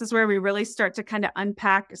 And this is where we really start to kind of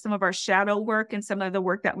unpack some of our shadow work and some of the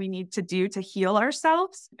work that we need to do to heal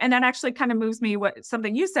ourselves. And that actually kind of moves me,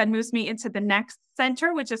 something you said moves me into the next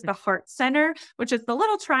center, which is the heart center, which is the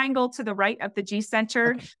little triangle to the right of the G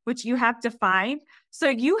center, which you have defined. So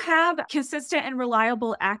you have consistent and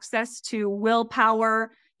reliable access to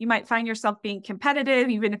willpower. You might find yourself being competitive,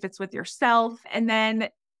 even if it's with yourself. And then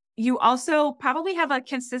you also probably have a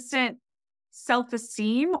consistent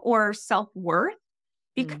self-esteem or self-worth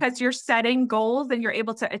because you're setting goals and you're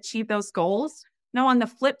able to achieve those goals. Now, on the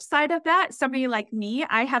flip side of that, somebody like me,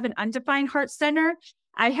 I have an undefined heart center.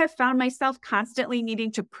 I have found myself constantly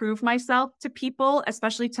needing to prove myself to people,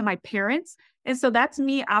 especially to my parents. And so that's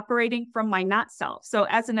me operating from my not self. So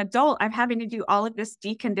as an adult, I'm having to do all of this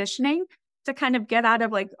deconditioning to kind of get out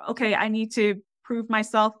of like, okay, I need to prove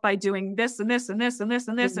myself by doing this and this and this and this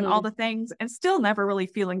and this and all the things, and still never really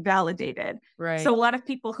feeling validated. Right. So a lot of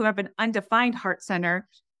people who have an undefined heart center,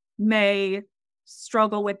 may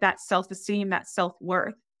struggle with that self-esteem, that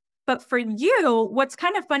self-worth. But for you, what's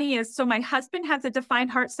kind of funny is, so my husband has a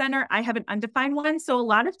defined heart center. I have an undefined one. So a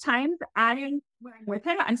lot of times when I'm with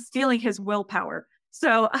him, I'm stealing his willpower.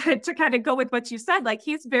 So to kind of go with what you said, like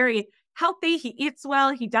he's very healthy. He eats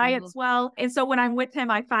well, he Mhm. diets well. And so when I'm with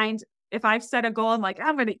him, I find if I've set a goal, I'm like,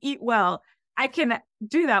 I'm going to eat well. I can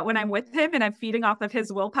do that when I'm with him and I'm feeding off of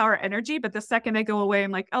his willpower energy. But the second I go away,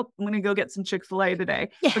 I'm like, oh, I'm going to go get some Chick-fil-A today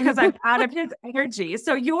Yeah. because I'm out of his energy.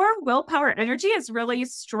 So your willpower energy is really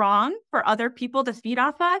strong for other people to feed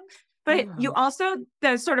off of. But you Oh. also,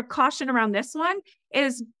 the sort of caution around this one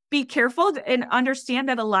is be careful and understand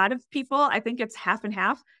that a lot of people, I think it's half and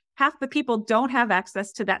half. Half the people don't have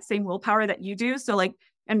access to that same willpower that you do. So like,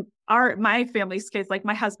 and my family's case, like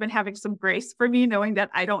my husband having some grace for me, knowing that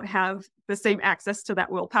I don't have the same access to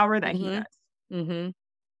that willpower that he Hmm. does. Hmm. Mhm.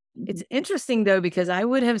 It's interesting though, because I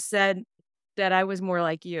would have said that I was more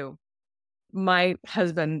like you. My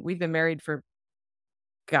husband, we've been married for,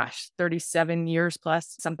 gosh, 37 years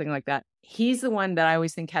plus, something like that. He's the one that I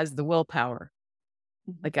always think has the willpower,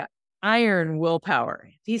 Mhm. like a iron willpower.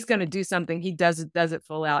 If he's going to do something, he does it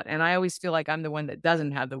full out. And I always feel like I'm the one that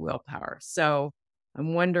doesn't have the willpower. So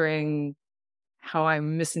I'm wondering how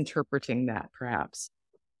I'm misinterpreting that, perhaps.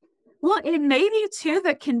 Well, it may be too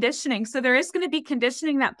the conditioning. So there is going to be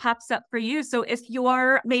conditioning that pops up for you. So if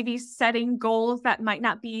you're maybe setting goals that might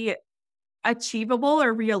not be achievable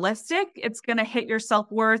or realistic, it's going to hit your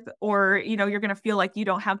self-worth, or you're going to feel like you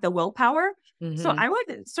don't have the willpower. So Hmm. I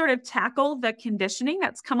would sort of tackle the conditioning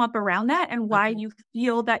that's come up around that and why Okay. you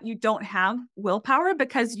feel that you don't have willpower,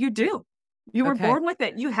 because you do. You were Okay. born with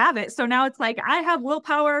it, you have it. So now it's like, I have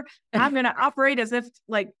willpower. I'm going to operate as if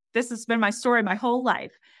like this has been my story my whole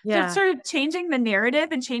life. So it's Yeah. sort of changing the narrative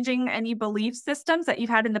and changing any belief systems that you've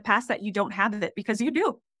had in the past that you don't have it, because you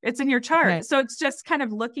do. It's in your Okay. chart. So it's just kind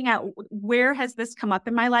of looking at where has this come up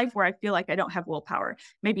in my life where I feel like I don't have willpower.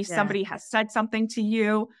 Maybe Yeah. somebody has said something to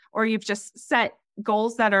you, or you've just set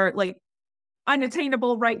goals that are like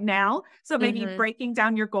unattainable right now. So maybe Hmm. breaking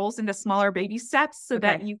down your goals into smaller baby steps so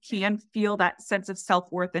that Okay. you can feel that sense of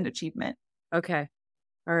self-worth and achievement. Okay.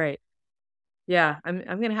 All right. Yeah. I'm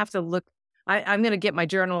gonna have to look. I'm gonna get my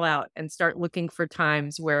journal out and start looking for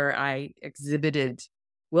times where I exhibited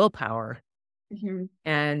willpower Mhm.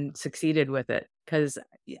 and succeeded with it. Because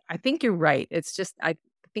I think you're right. It's just I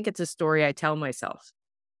think it's a story I tell myself.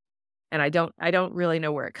 And I don't really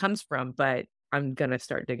know where it comes from, but I'm gonna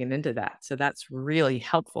start digging into that. So that's really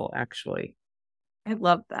helpful, actually. I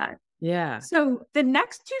love that. Yeah. So the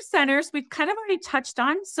next two centers we've kind of already touched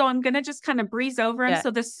on. So I'm going to just kind of breeze over them. Yeah. So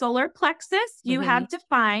the solar plexus you Hmm. have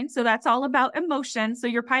defined. So that's all about emotion. So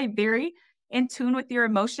you're probably very in tune with your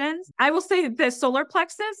emotions. I will say the solar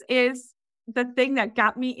plexus is the thing that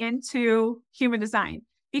got me into human design,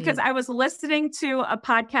 because Mm. I was listening to a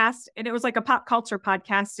podcast and it was like a pop culture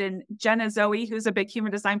podcast, and Jenna Zoe, who's a big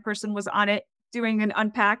human design person, was on it doing an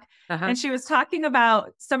unpack. Uh-huh. And she was talking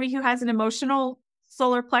about somebody who has an emotional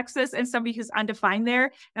solar plexus and somebody who's undefined there.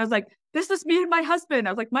 And I was like, this is me and my husband.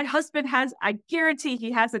 I was like, my husband has, I guarantee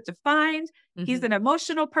he has it defined. He's Hmm. an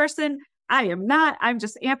emotional person. I am not. I'm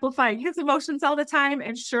just amplifying his emotions all the time.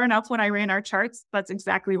 And sure enough, when I ran our charts, that's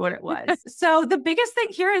exactly what it was. So the biggest thing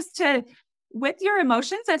here is to, with your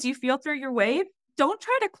emotions, as you feel through your wave, don't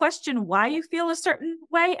try to question why you feel a certain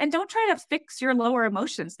way, and don't try to fix your lower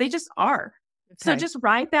emotions. They just are. So Okay. just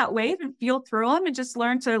ride that wave and feel through them and just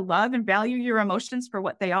learn to love and value your emotions for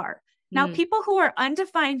what they are. Now, Mm. people who are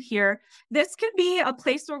undefined here, this can be a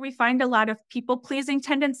place where we find a lot of people pleasing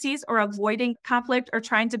tendencies or avoiding conflict or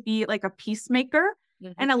trying to be like a peacemaker.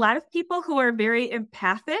 And a Hmm. lot of people who are very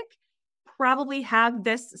empathic probably have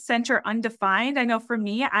this center undefined. I know for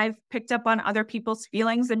me, I've picked up on other people's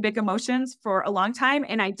feelings and big emotions for a long time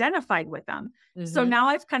and identified with them. So Hmm. now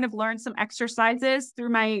I've kind of learned some exercises through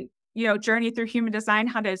my journey through human design,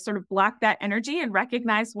 how to sort of block that energy and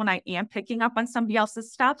recognize when I am picking up on somebody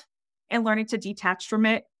else's stuff and learning to detach from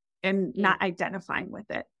it and Mm. not identifying with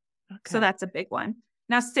it. So Okay. that's a big one.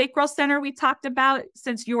 Now, sacral center, we talked about,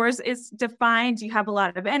 since yours is defined, you have a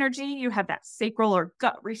lot of energy, you have that sacral or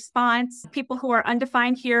gut response. People who are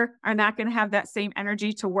undefined here are not going to have that same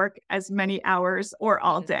energy to work as many hours or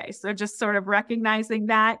all Mm. day. So just sort of recognizing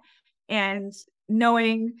that and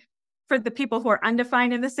knowing, for the people who are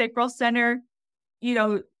undefined in the sacral center,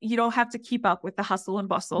 you don't have to keep up with the hustle and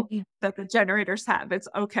bustle that the generators have. It's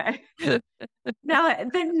okay. Now,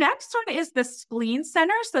 the next one is the spleen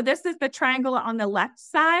center. So this is the triangle on the left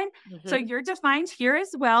side. So you're defined here as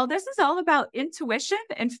well. This is all about intuition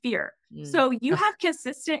and fear. So you have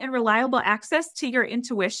consistent and reliable access to your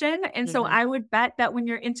intuition. And so I would bet that when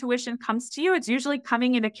your intuition comes to you, it's usually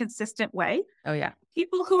coming in a consistent way. Oh, yeah.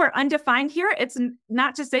 People who are undefined here, it's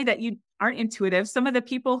not to say that you aren't intuitive. Some of the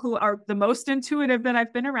people who are the most intuitive that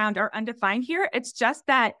I've been around are undefined here. It's just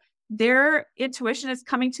that their intuition is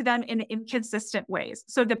coming to them in inconsistent ways.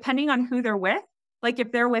 So depending on who they're with, like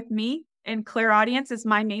if they're with me and clairaudience is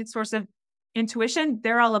my main source of intuition,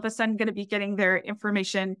 they're all of a sudden going to be getting their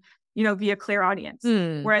information, via clairaudience.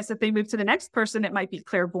 Whereas if they move to the next person, it might be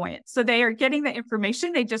clairvoyant. So they are getting the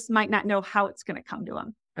information. They just might not know how it's going to come to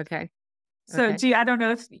them. Okay. So I don't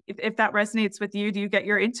know if that resonates with you. Do you get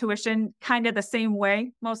your intuition kind of the same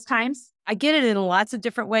way most times? I get it in lots of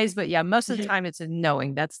different ways, but yeah, most of the time it's a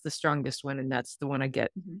knowing. That's the strongest one. And that's the one I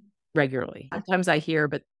get regularly. Sometimes I hear,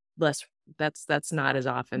 but less, that's not as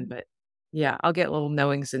often, but yeah, I'll get little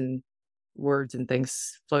knowings and words and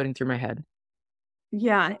things floating through my head.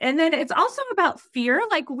 Yeah. And then it's also about fear.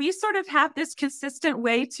 Like we sort of have this consistent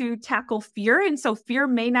way to tackle fear. And so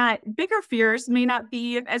bigger fears may not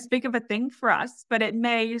be as big of a thing for us, but it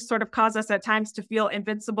may sort of cause us at times to feel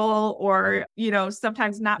invincible or,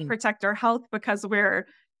 sometimes not protect our health because we're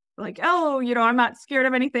like, oh, I'm not scared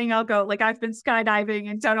of anything. I'll go, like I've been skydiving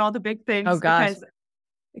and done all the big things. Oh gosh.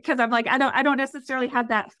 Because I'm like, I don't necessarily have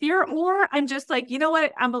that fear, or I'm just like, you know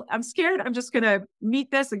what? I'm scared. I'm just going to meet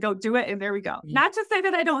this and go do it. And there we go. Not to say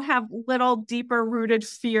that I don't have little deeper rooted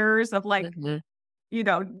fears of like,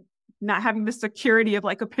 not having the security of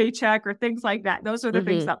like a paycheck or things like that. Those are the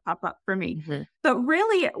things that pop up for me. But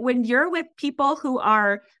really, when you're with people who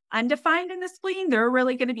are undefined in the spleen, they're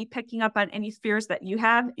really going to be picking up on any fears that you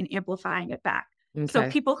have and amplifying it back. So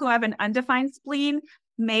people who have an undefined spleen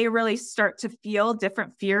may really start to feel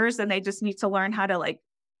different fears, and they just need to learn how to like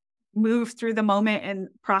move through the moment and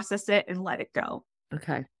process it and let it go.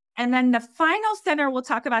 Okay. And then the final center we'll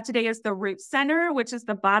talk about today is the root center, which is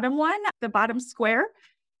the bottom one, the bottom square.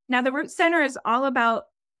 Now, the root center is all about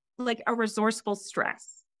like a resourceful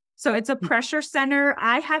stress. So it's a pressure center.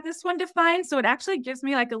 I have this one defined. So it actually gives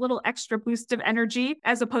me like a little extra boost of energy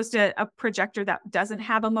as opposed to a projector that doesn't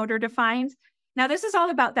have a motor defined. Now, this is all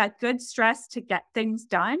about that good stress to get things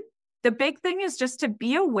done. The big thing is just to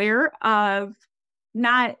be aware of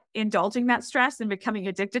not indulging that stress and becoming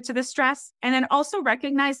addicted to the stress. And then also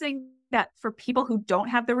recognizing that for people who don't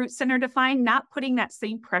have the root center defined, not putting that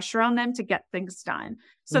same pressure on them to get things done.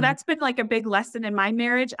 So that's been like a big lesson in my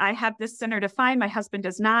marriage. I have this center defined. My husband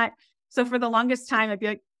does not. So for the longest time, I'd be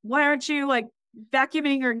like, why aren't you like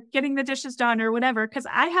vacuuming or getting the dishes done or whatever? Because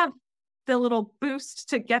I have the little boost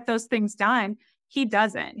to get those things done. He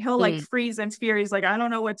doesn't. He'll like freeze and fear. He's like, I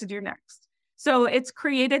don't know what to do next. So it's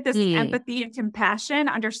created this empathy and compassion,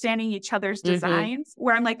 understanding each other's designs,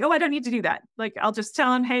 where I'm like, oh, I don't need to do that. Like, I'll just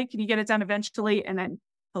tell him, hey, can you get it done eventually? And then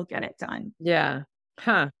he'll get it done. Yeah.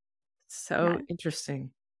 Huh. So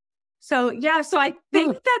interesting. So, so I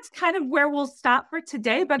think that's kind of where we'll stop for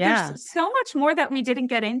today, but there's so much more that we didn't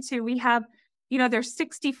get into. We have, there's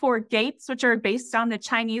 64 gates, which are based on the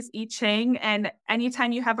Chinese I Ching. And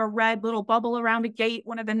anytime you have a red little bubble around a gate,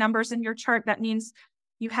 one of the numbers in your chart, that means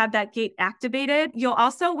you have that gate activated. You'll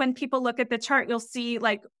also, when people look at the chart, you'll see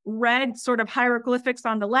like red sort of hieroglyphics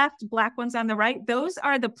on the left, black ones on the right. Those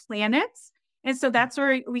are the planets. And so that's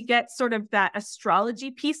where we get sort of that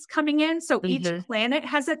astrology piece coming in. So each planet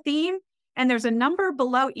has a theme, and there's a number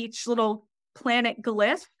below each little planet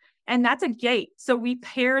glyph, and that's a gate. So we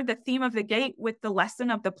pair the theme of the gate with the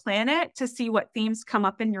lesson of the planet to see what themes come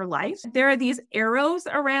up in your life. There are these arrows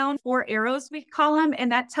around, 4 arrows we call them,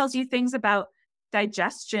 and that tells you things about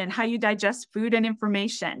digestion, how you digest food and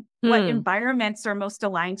information, what environments are most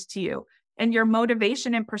aligned to you, and your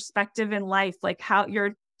motivation and perspective in life, like how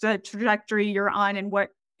the trajectory you're on and what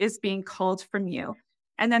is being called from you.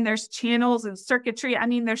 And then there's channels and circuitry. I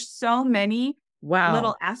mean, there's so many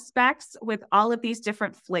little aspects with all of these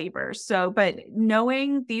different flavors. So, but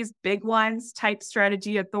knowing these big ones, type,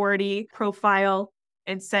 strategy, authority, profile,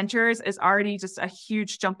 and centers is already just a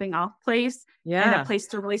huge jumping off place and a place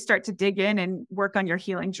to really start to dig in and work on your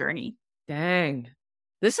healing journey. Dang,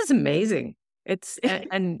 this is amazing. It's,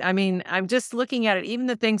 and I mean, I'm just looking at it, even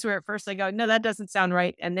the things where at first I go, no, that doesn't sound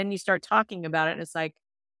right. And then you start talking about it and it's like,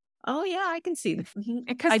 oh yeah, I can see this.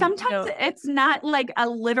 Because sometimes it's not like a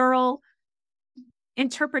literal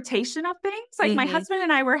interpretation of things. Like my husband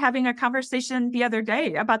and I were having a conversation the other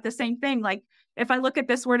day about the same thing. Like if I look at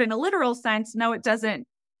this word in a literal sense, no, it doesn't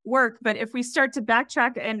work. But if we start to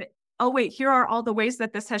backtrack and, oh, wait, here are all the ways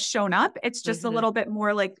that this has shown up, it's just a Hmm. little bit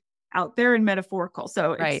more like out there and metaphorical.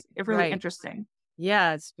 So Right. it's really Right. interesting.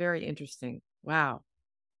 Yeah. It's very interesting. Wow.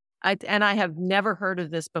 And I have never heard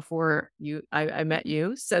of this before I met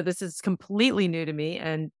you. So this is completely new to me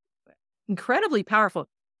and incredibly powerful.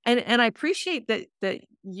 And I appreciate that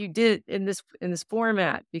you did in this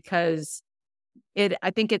format because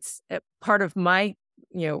I think it's part of my,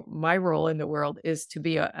 my role in the world is to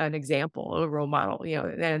be an example, a role model,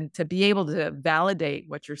 and to be able to validate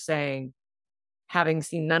what you're saying, having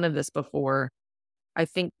seen none of this before, I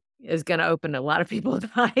think is going to open a lot of people's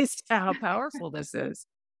eyes to how powerful this is.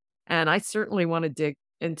 And I certainly want to dig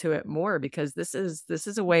into it more because this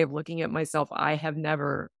is a way of looking at myself I have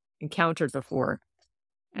never encountered before.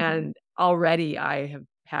 And already I have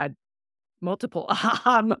had multiple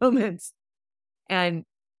aha moments. And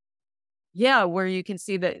yeah, where you can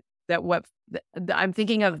see that what I'm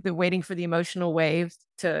thinking of the waiting for the emotional waves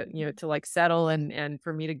to, to like settle and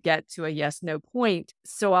for me to get to a yes, no point.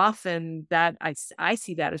 So often that I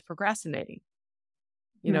see that as procrastinating,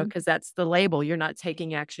 Mhm. because that's the label. You're not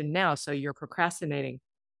taking action now. So you're procrastinating.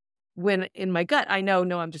 When in my gut, I know,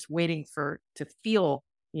 no, I'm just waiting to feel,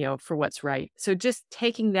 for what's right. So just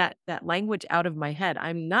taking that language out of my head,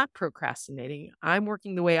 I'm not procrastinating. I'm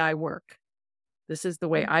working the way I work. This is the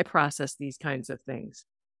way I process these kinds of things.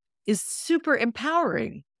 Is super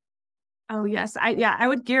empowering. Oh yes. I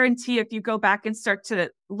would guarantee if you go back and start to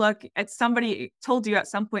look at somebody told you at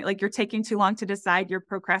some point, like you're taking too long to decide, you're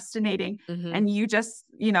procrastinating, Hmm. and you just,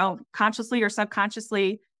 consciously or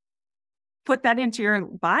subconsciously put that into your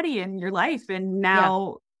body and your life. And Yeah.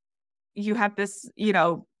 now you have this,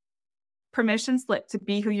 permission slip to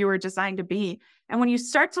be who you were designed to be. And when you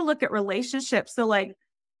start to look at relationships, so like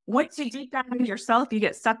once you deep down into yourself, you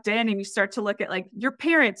get sucked in and you start to look at like your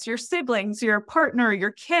parents, your siblings, your partner,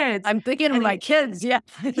 your kids. I'm thinking of And my kids. Yeah.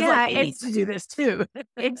 It's like yeah, they need to do this too.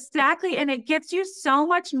 exactly. And it gives you so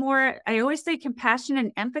much more, I always say compassion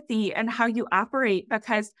and empathy and how you operate,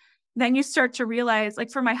 because then you start to realize,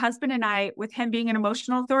 like for my husband and I, with him being an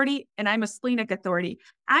emotional authority and I'm a splenic authority,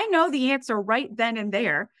 I know the answer right then and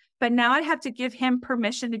there. But now I have to give him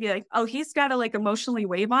permission to be like, oh, he's got to like emotionally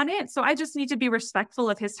wave on it. So I just need to be respectful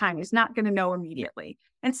of his time. He's not going to know immediately.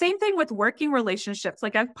 And same thing with working relationships.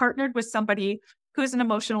 Like I've partnered with somebody who's an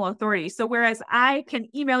emotional authority. So whereas I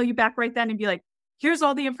can email you back right then and be like, here's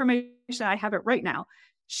all the information, I have it right now.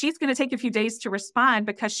 She's going to take a few days to respond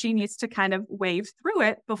because she needs to kind of wave through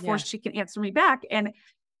it before Yeah. she can answer me back. And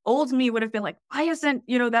old me would have been like, why isn't,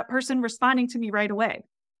 that person responding to me right away?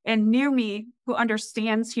 And new me who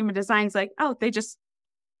understands human design is like, oh, they just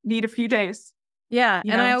need a few days, Yeah.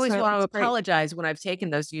 And I always so want to it's great. apologize when I've taken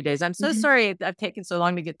those few days. I'm so Mhm. sorry I've taken so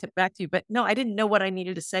long to get back to you. But no, I didn't know what I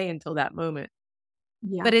needed to say until that moment.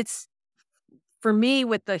 Yeah. But it's for me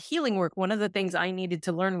with the healing work, one of the things I needed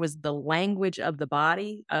to learn was the language of the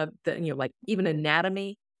body, of the, like even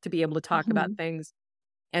anatomy to be able to talk about Mhm. things.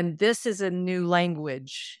 And this is a new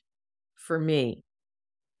language for me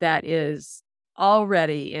that is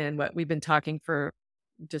already in what we've been talking for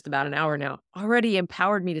just about an hour now, already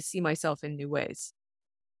empowered me to see myself in new ways.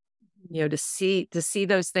 To see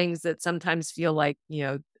those things that sometimes feel like,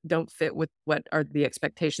 don't fit with what are the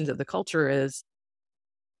expectations of the culture is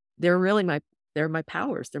they're really they're my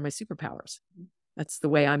powers. They're my superpowers. That's the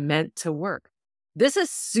way I'm meant to work. This is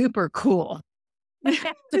super cool. I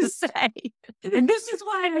have to say. And this is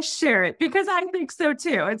why I share it, because I think so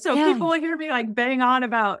too. And so Yeah. people will hear me like bang on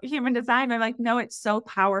about human design. I'm like, no, it's so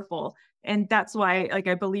powerful. And that's why, like,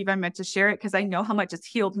 I believe I'm meant to share it because I know how much it's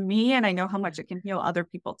healed me and I know how much it can heal other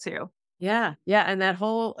people too. Yeah. Yeah. And that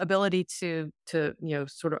whole ability to,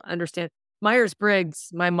 sort of understand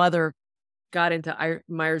Myers-Briggs, my mother got into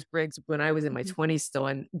Myers-Briggs when I was in my 20s still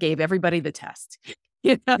and gave everybody the test.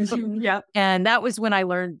 You know? Yep. And that was when I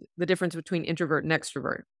learned the difference between introvert and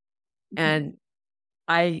extrovert. And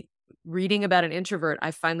I reading about an introvert, I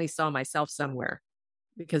finally saw myself somewhere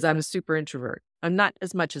because I'm a super introvert. I'm not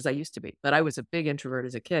as much as I used to be, but I was a big introvert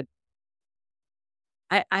as a kid.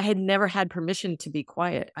 I had never had permission to be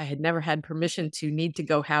quiet. I had never had permission to need to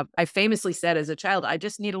go I famously said as a child, I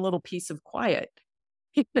just need a little piece of quiet.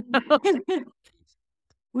 You know?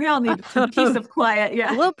 We all need some peace of quiet. A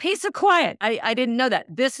Yeah. little piece of quiet. I didn't know that.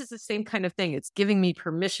 This is the same kind of thing. It's giving me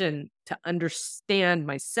permission to understand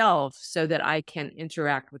myself so that I can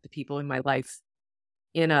interact with the people in my life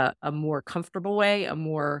in a more comfortable way, a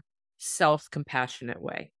more self-compassionate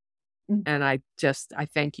way. And I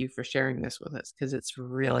thank you for sharing this with us because it's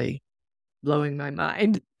really blowing my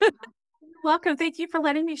mind. Welcome. Thank you for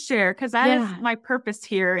letting me share, because that is Yeah. my purpose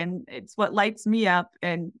here and it's what lights me up.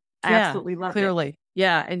 And I Yeah. absolutely love it. Clearly.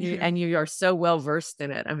 Yeah. And Yeah. you are so well versed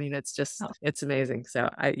in it. I mean, Oh, it's amazing. So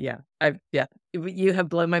you have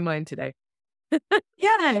blown my mind today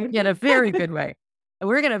yeah. in a very good way. And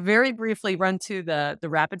we're going to very briefly run to the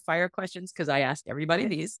rapid fire questions because I asked everybody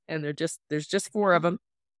Yes. these and there's just four of them.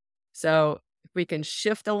 So if we can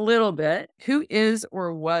shift a little bit, who is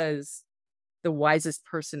or was the wisest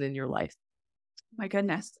person in your life? My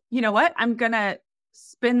goodness. You know what? I'm going to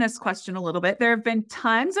spin this question a little bit. There have been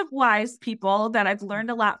tons of wise people that I've learned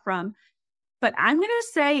a lot from, but I'm going to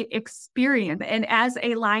say experience. And as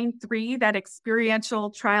a line three, that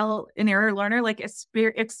experiential trial and error learner, like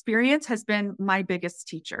experience has been my biggest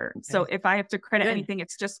teacher. So Okay. if I have to credit Good. anything,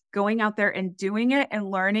 it's just going out there and doing it and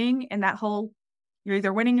learning. And that whole, you're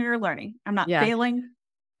either winning or you're learning. I'm not Yeah. failing.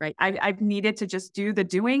 Right. I've needed to just do the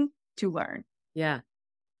doing to learn. Yeah.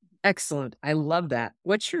 Excellent. I love that.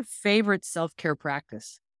 What's your favorite self-care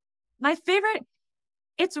practice? My favorite,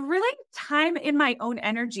 it's really time in my own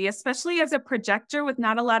energy, especially as a projector with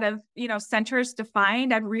not a lot of, centers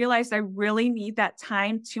defined. I've realized I really need that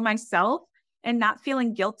time to myself and not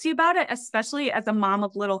feeling guilty about it, especially as a mom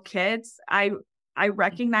of little kids. I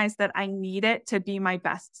recognize that I need it to be my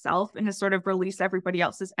best self and to sort of release everybody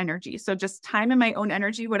else's energy. So just time in my own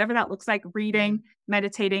energy, whatever that looks like, reading,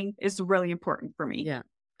 meditating is really important for me. Yeah.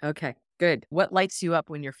 Okay. Good. What lights you up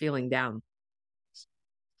when you're feeling down?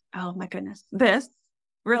 Oh my goodness. This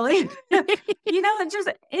really, it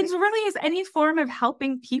really is any form of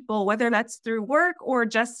helping people, whether that's through work or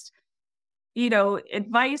just,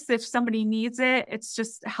 advice if somebody needs it. It's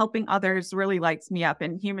just helping others really lights me up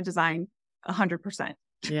in human design 100%.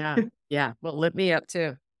 Yeah. Yeah. Well, lit me up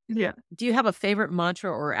too. Yeah. Do you have a favorite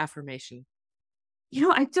mantra or affirmation?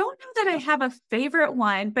 I don't know that I have a favorite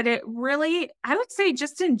one, but it really, I would say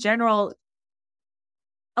just in general,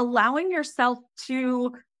 allowing yourself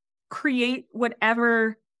to create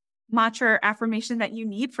whatever mantra or affirmation that you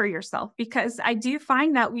need for yourself. Because I do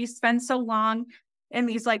find that we spend so long in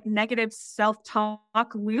these like negative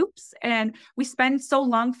self-talk loops, and we spend so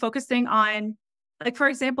long focusing on, like, for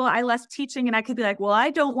example, I left teaching and I could be like, well, I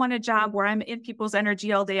don't want a job where I'm in people's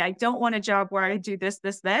energy all day. I don't want a job where I do this,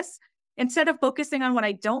 this, this. Instead of focusing on what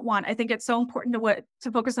I don't want, I think it's so important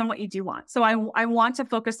to focus on what you do want. So I want to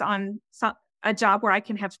focus on a job where I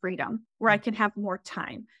can have freedom, where I can have more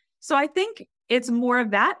time. So I think it's more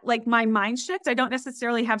of that, like my mind shift. I don't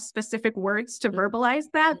necessarily have specific words to verbalize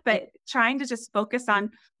that, but trying to just focus on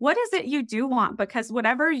what is it you do want, because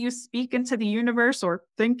whatever you speak into the universe or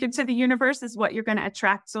think into the universe is what you're going to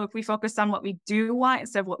attract. So if we focus on what we do want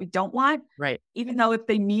instead of what we don't want, Right. even though if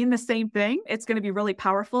they mean the same thing, it's going to be really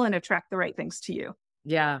powerful and attract the right things to you.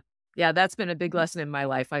 Yeah. Yeah. That's been a big lesson in my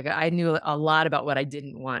life. Like I knew a lot about what I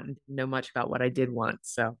didn't want and didn't know much about what I did want.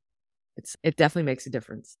 So it definitely makes a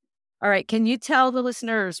difference. All right. Can you tell the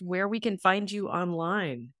listeners where we can find you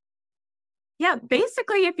online? Yeah,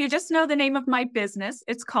 basically, if you just know the name of my business,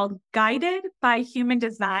 it's called Guided by Human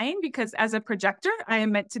Design, because as a projector, I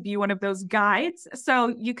am meant to be one of those guides.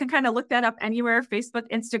 So you can kind of look that up anywhere, Facebook,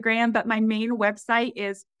 Instagram, but my main website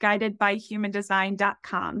is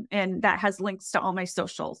guidedbyhumandesign.com, and that has links to all my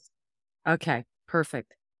socials. Okay,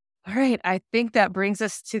 perfect. All right. I think that brings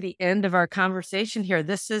us to the end of our conversation here.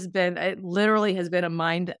 It literally has been a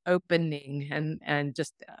mind opening and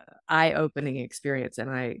just eye opening experience.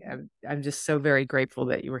 And I'm just so very grateful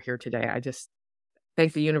that you were here today. I just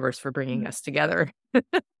thank the universe for bringing us together.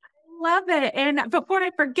 Love it. And before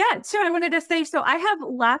I forget too, I wanted to say, so I have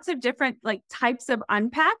lots of different like types of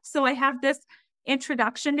unpack. So I have this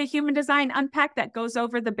introduction to human design unpack that goes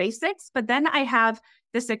over the basics, but then I have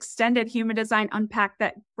this extended human design unpack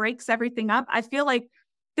that breaks everything up. I feel like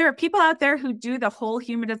there are people out there who do the whole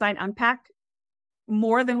human design unpack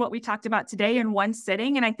more than what we talked about today in one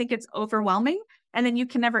sitting. And I think it's overwhelming. And then you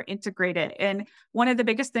can never integrate it. And one of the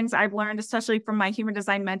biggest things I've learned, especially from my human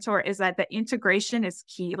design mentor, is that the integration is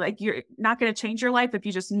key. Like you're not going to change your life if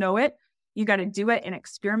you just know it. You got to do it and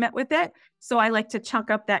experiment with it. So I like to chunk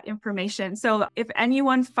up that information. So if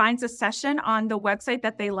anyone finds a session on the website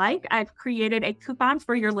that they like, I've created a coupon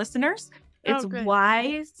for your listeners. It's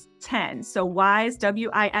WISE 10. So WISE,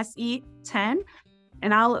 WISE 10.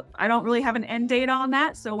 And I don't really have an end date on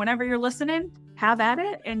that. So whenever you're listening, have at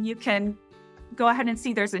it. And you can go ahead and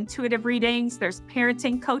see there's intuitive readings, there's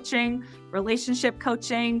parenting coaching, relationship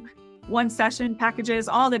coaching, one session packages,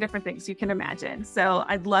 all the different things you can imagine. So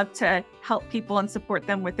I'd love to help people and support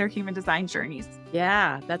them with their human design journeys.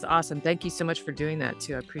 Yeah, that's awesome. Thank you so much for doing that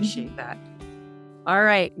too. I appreciate that. All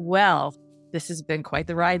right. Well, this has been quite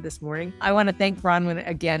the ride this morning. I want to thank Bronwyn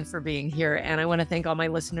again for being here. And I want to thank all my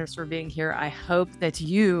listeners for being here. I hope that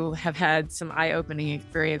you have had some eye-opening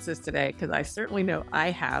experiences today, because I certainly know I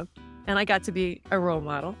have. and I got to be a role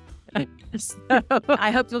model. So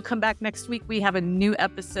I hope you'll come back next week. We have a new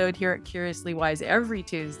episode here at Curiously Wise every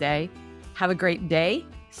Tuesday. Have a great day.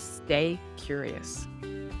 Stay curious.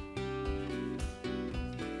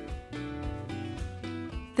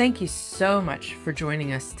 Thank you so much for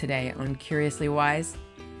joining us today on Curiously Wise.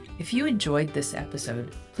 If you enjoyed this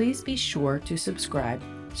episode, please be sure to subscribe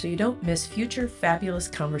so you don't miss future fabulous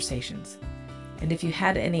conversations. And if you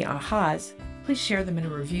had any ahas, please share them in a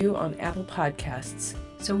review on Apple Podcasts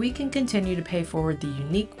so we can continue to pay forward the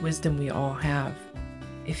unique wisdom we all have.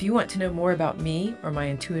 If you want to know more about me or my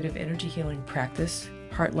intuitive energy healing practice,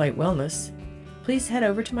 Heartlight Wellness, please head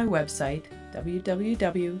over to my website,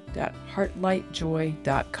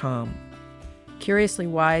 www.heartlightjoy.com. Curiously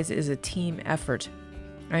Wise is a team effort.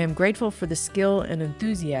 I am grateful for the skill and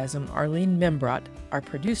enthusiasm Arlene Membrot, our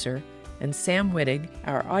producer, and Sam Wittig,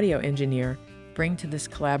 our audio engineer, bring to this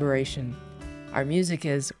collaboration. Our music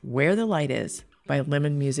is Where the Light Is by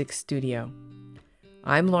Lemon Music Studio.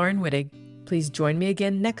 I'm Lauren Wittig. Please join me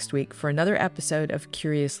again next week for another episode of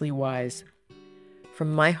Curiously Wise.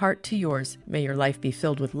 From my heart to yours, may your life be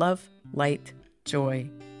filled with love, light, joy,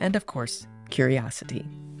 and of course, curiosity.